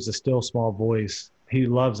God gives a still small voice, he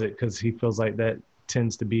loves it because he feels like that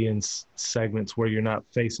tends to be in segments where you're not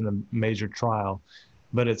facing a major trial,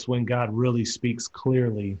 but it's when God really speaks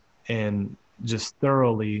clearly and just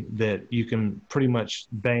thoroughly that you can pretty much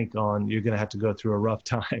bank on you're going to have to go through a rough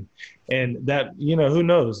time. And that, who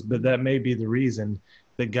knows, but that may be the reason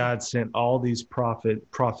that God sent all these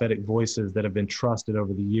prophetic voices that have been trusted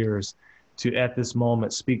over the years to, at this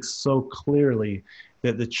moment, speak so clearly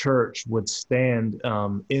that the church would stand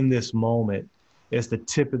in this moment as the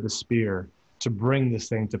tip of the spear to bring this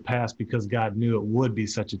thing to pass, because God knew it would be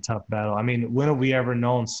such a tough battle. I mean, when have we ever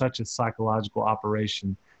known such a psychological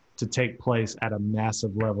operation to take place at a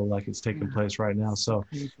massive level like it's taking place right now? So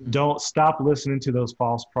don't stop listening to those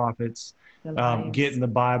false prophets. Get in the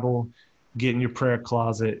Bible, get in your prayer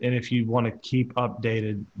closet. And if you want to keep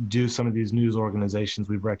updated, do some of these news organizations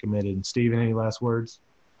we've recommended. And Stephen, any last words?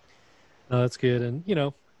 No, that's good.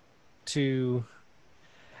 And,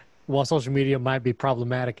 while social media might be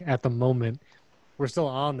problematic at the moment, we're still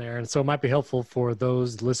on there. And so it might be helpful for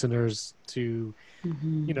those listeners to,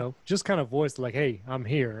 just kind of voice like, hey, I'm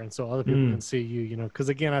here. And so other people can see you, because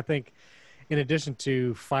again, I think in addition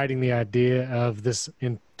to fighting the idea of this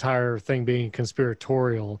entire thing being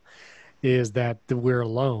conspiratorial, is that we're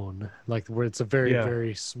alone, like where it's a very,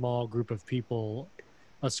 very small group of people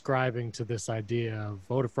ascribing to this idea of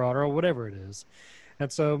voter fraud or whatever it is.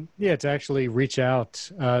 And so, to actually reach out,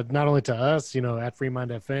 not only to us, at Freemind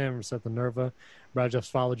FM, Seth and Nerva, but I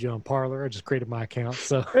just followed you on Parler. I just created my account.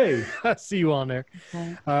 So hey, I see you on there.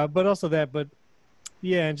 Okay. But also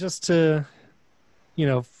and just to,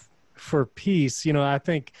 for peace, I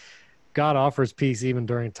think God offers peace even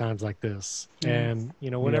during times like this. Yes. And,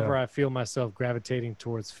 whenever I feel myself gravitating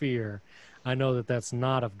towards fear, I know that that's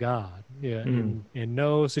not of God. In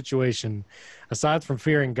no situation, aside from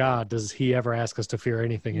fearing God, does he ever ask us to fear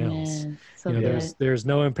anything else. So there's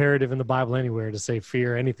no imperative in the Bible anywhere to say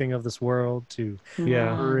fear anything of this world, to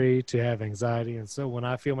worry, to have anxiety. And so when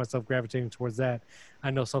I feel myself gravitating towards that, I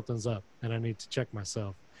know something's up and I need to check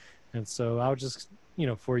myself. And so I would just,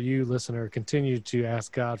 for you, listener, continue to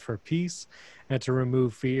ask God for peace and to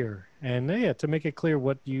remove fear, and to make it clear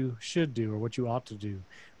what you should do or what you ought to do,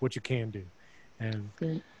 what you can do. And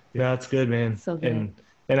that's good, man. So good.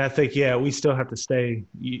 And I think, we still have to stay,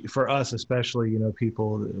 for us especially,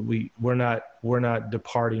 people, we're not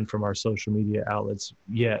departing from our social media outlets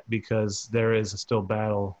yet, because there is a still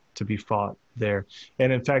battle to be fought there.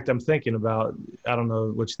 And in fact, I'm thinking about, I don't know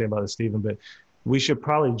what you think about this, Stephen, but we should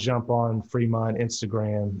probably jump on Freemind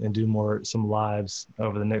Instagram and do some lives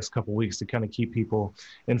over the next couple of weeks to kind of keep people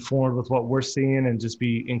informed with what we're seeing and just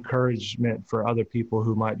be encouragement for other people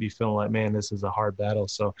who might be feeling like, man, this is a hard battle.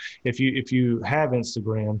 So if you have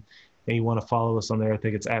Instagram and you want to follow us on there, I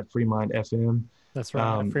think it's at Freemind FM. That's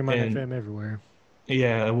right. Freemind FM everywhere.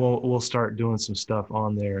 Yeah. And we'll start doing some stuff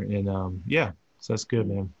on there. And so that's good,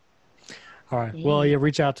 man. All right. Well,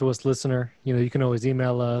 reach out to us, listener. You can always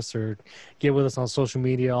email us or get with us on social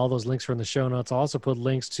media. All those links are in the show notes. I'll also put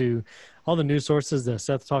links to all the news sources that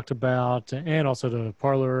Seth talked about, and also to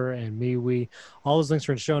Parler and MeWe. All those links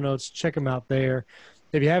are in show notes. Check them out there.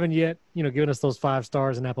 If you haven't yet, given us those 5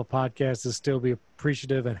 stars in Apple Podcasts, it'll still be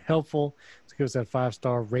appreciative and helpful. So give us that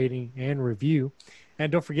 5-star rating and review.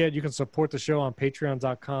 And don't forget, you can support the show on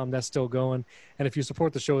patreon.com. That's still going. And if you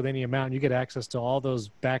support the show with any amount, you get access to all those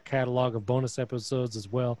back catalog of bonus episodes as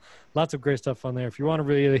well. Lots of great stuff on there. If you want to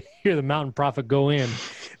really hear the Mountain Prophet go in,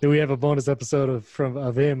 then we have a bonus episode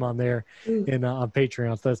of him on there on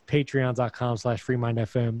Patreon. So that's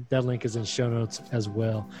patreon.com/freemindfm. That link is in show notes as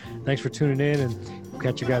well. Thanks for tuning in, and we'll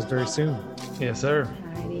catch you guys very soon. Yes, sir.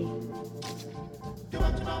 Alrighty.